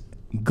matches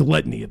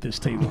gluttony at this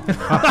table?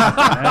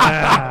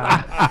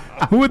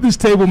 Who at this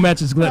table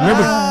matches gluttony?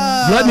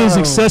 Remember, gluttony is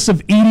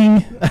excessive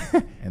eating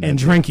and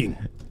drinking.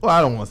 Well,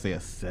 I don't want to say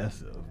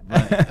excessive.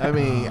 But,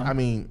 I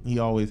mean, he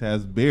always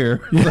has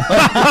beer. No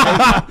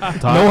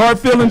hard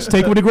feelings.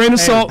 Take it with a grain of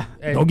salt.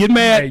 Hey, Don't get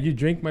mad. Hey, you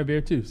drink my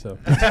beer too, so.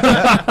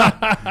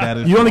 That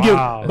is You only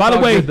Wow. get. By the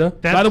all way,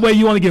 good, though. by the way,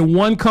 you only get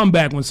one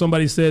comeback when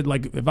somebody said,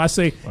 like, if I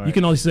say you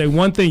can only say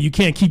one thing, you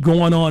can't keep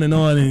going on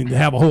and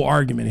have a whole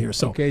argument here.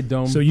 So Okay,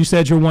 Dome. So you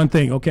said your one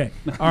thing. Okay.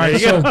 All right.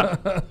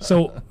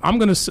 So I'm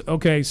gonna.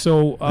 Okay.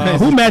 So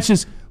who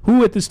matches?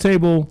 Who at this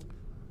table?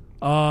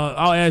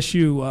 I'll ask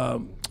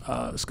you,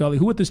 Scully.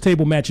 Who at this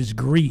table matches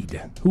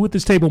greed? Who at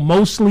this table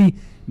mostly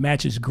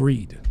matches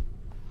greed?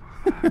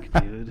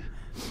 Dude.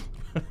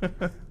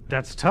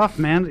 That's tough,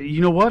 man.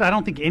 You know what? I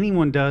don't think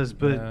anyone does,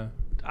 but Yeah.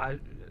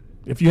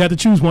 If you had to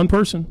choose one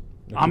person.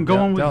 I'm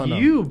going Tell with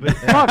him. you, but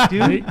fuck,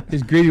 dude.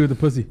 He's greedy with the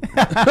pussy.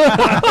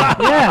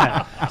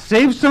 Yeah.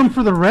 Save some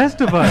for the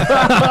rest of us.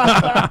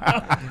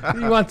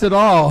 He wants it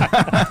all. Hey,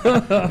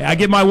 I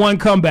get my one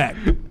comeback.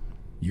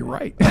 You're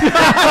right. You're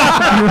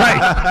right.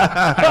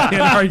 I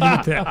can't argue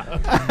with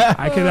that.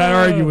 I cannot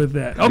argue with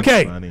that.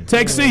 Okay, funny.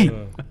 take C.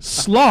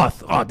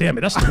 Sloth. Oh, damn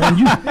it. That's the one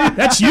you.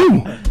 That's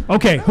you.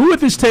 Okay, who at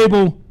this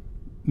table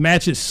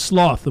matches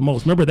sloth the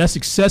most? Remember, that's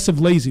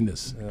excessive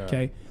laziness.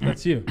 Okay.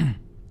 That's you.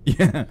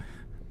 Yeah.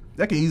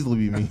 That could easily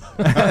be me.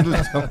 I'm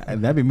just telling you.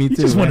 That'd be me too.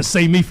 You just want to man.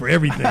 say me for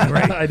everything,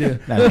 right? I do.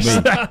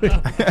 That'd be me.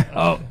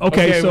 Oh,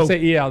 okay, so we'll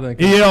say EL then.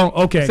 EL.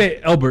 Okay.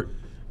 Say Albert.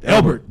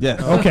 Elbert.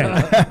 Yes. Okay.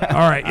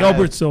 All right,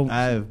 Elbert. So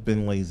I've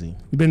been lazy.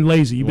 you've been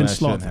lazy. You've when been I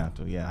shouldn't slothful. have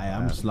to. Yeah, I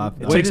am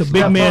slothful. It Way takes to a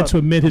big step man up. to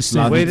admit his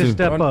sin. Way to too.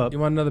 step up. You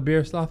want another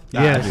beer, Sloth?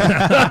 Yes.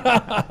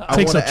 I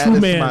Takes wanna a add true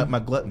this to man. my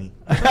gluttony.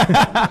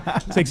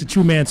 Takes a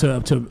true man to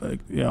admit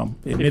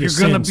If his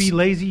you're gonna sins. be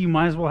lazy, you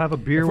might as well have a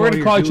beer. If while we're gonna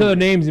you're call each doing other it.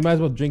 names, you might as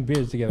well drink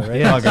beers together, right?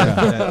 Yeah.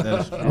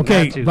 That's true.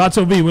 Okay, That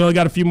too. Vato V, we only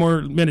got a few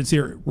more minutes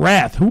here.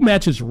 Wrath. Who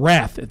matches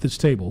wrath at this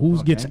table?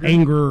 Who gets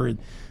anger and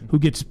who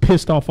gets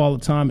pissed off all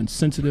the time and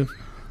sensitive?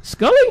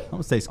 Scully? I'm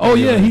gonna say Oh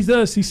Scully, yeah, right? he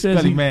does. He says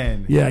Scully he,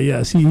 man. Yeah,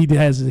 yes. He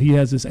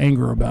has this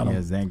anger about him. He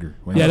has anger.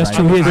 When Yeah, he's that's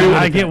right. true. He is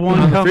I get one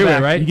On the freeway,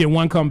 comeback. right? You get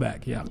one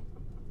comeback. Yeah.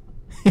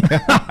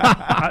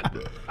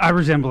 I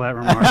resemble that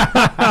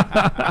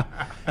remark.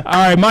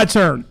 All right, my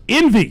turn.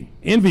 Envy.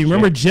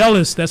 Remember,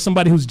 jealous. That's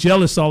somebody who's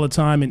jealous all the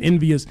time and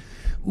envious.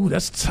 Ooh,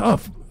 that's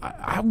tough.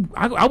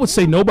 I would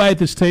say nobody at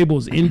this table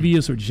is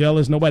envious or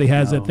jealous. Nobody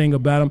has that thing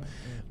about them.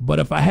 But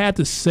if I had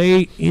to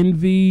say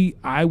envy,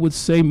 I would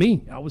say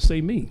me.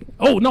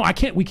 Oh no, I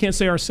can't. We can't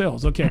say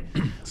ourselves. Okay.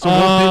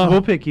 So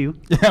we'll pick you.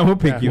 Yeah, we'll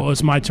pick you. Well,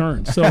 it's my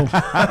turn. So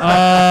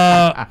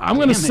I'm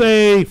gonna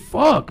say,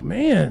 fuck,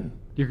 man.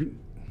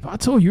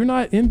 Vato, you're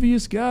not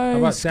envious guy. How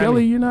about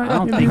Skelly, Sammy? you're not I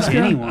don't envious think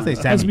guy. anyone. Say Has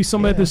to Sammy. be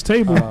somebody at this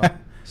table.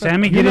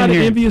 Sammy, You're get not in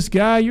an here. envious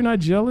guy. You're not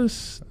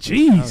jealous. I don't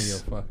give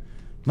Jeez. a fuck.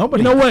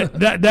 Nobody. You know what?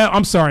 That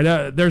I'm sorry.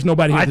 There's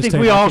nobody here I at this think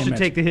table. we all can't should match.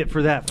 take the hit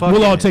for that. Fuck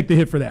We'll it. all take the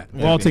hit for that.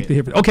 We'll all Okay. take the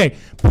hit for that. Okay,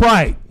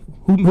 pride.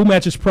 Who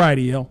matches pride,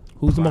 EL?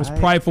 Who's the most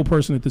prideful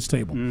person at this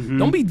table? Mm-hmm.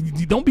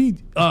 Don't be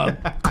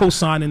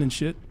co-signing and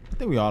shit. I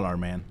think we all are,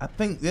 man. I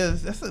think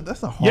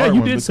that's a hard Yeah, you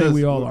one did say because,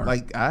 we all are.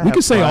 Like I We have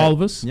could say pride. all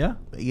of us. Yeah,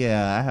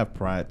 Yeah, I have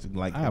pride.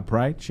 Like I have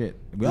pride. Shit,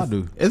 we all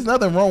do. There's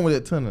nothing wrong with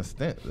it to an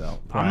extent, though.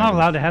 I'm not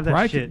allowed to have that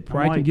Pride, shit.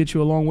 pride I'm can like, get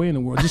you a long way in the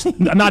world. Just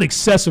not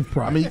excessive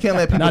pride. I mean, you can't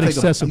let people Not take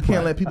excessive you can't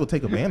pride. let people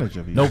take advantage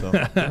of you. Nope. So,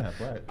 yeah,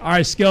 right. All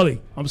right,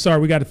 Skelly. I'm sorry.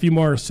 We got a few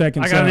more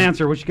seconds. I got an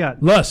answer. What you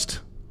got?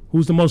 Lust.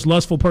 Who's the most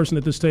lustful person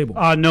at this table?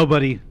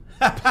 Nobody.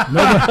 You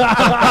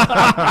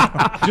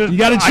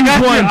got to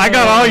choose one. I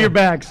got all your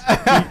backs.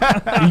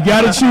 You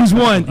got to choose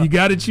one. You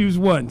got to choose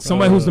one.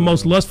 Somebody who's the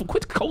most lustful.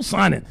 Quit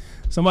co-signing.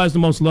 Somebody's the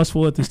most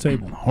lustful at this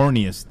table.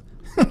 Horniest.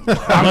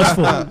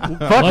 Lustful.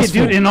 Fuck it,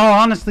 dude. In all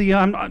honesty,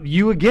 I'm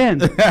you again.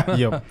 Yo,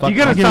 You gotta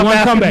Get stop one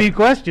asking comeback. me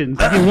questions.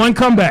 Get one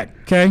comeback,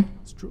 okay?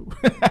 It's true.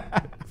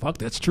 Fuck,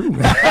 that's true,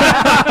 man.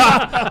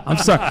 I'm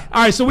sorry. All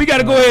right, so we got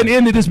to go ahead and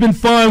end it. It's been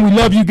fun. We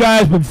love you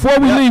guys. But before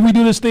we leave, we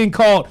do this thing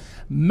called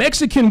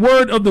Mexican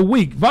Word of the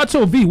Week.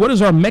 Vato V, what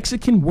is our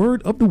Mexican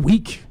Word of the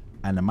Week?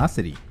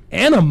 animosity.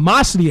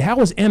 Animosity. How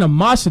is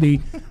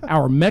animosity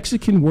our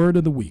Mexican Word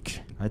of the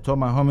Week? I told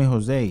my homie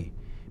Jose,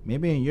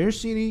 maybe in your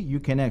city you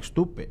can act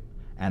stupid,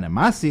 and in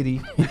my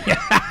city, you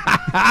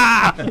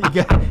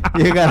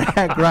gotta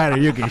act right or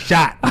you get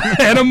shot.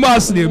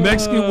 Animosity, a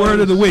Mexican Word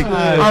of the Week. All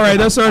right,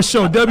 that's our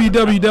show.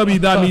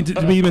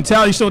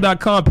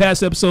 www.mentalityshow.com.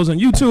 Past episodes on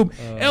YouTube,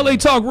 LA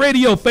Talk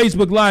Radio,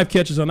 Facebook Live,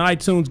 catches on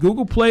iTunes,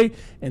 Google Play,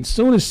 and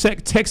soon as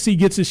Texie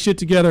gets his shit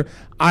together,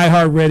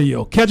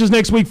 iHeartRadio. Catch us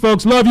next week,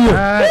 folks. Love you.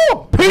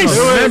 Woo! Peace.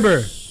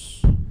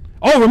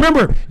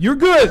 Remember, you're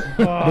good,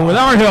 but with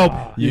our help,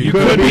 you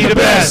could be the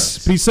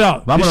best. Peace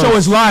out. This Vámonos. show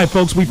is live,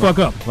 folks. We fuck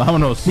up.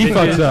 Vámonos. He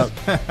fucks up.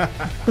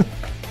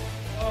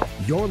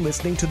 You're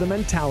listening to The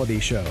Mentality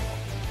Show,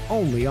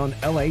 only on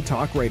LA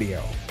Talk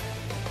Radio.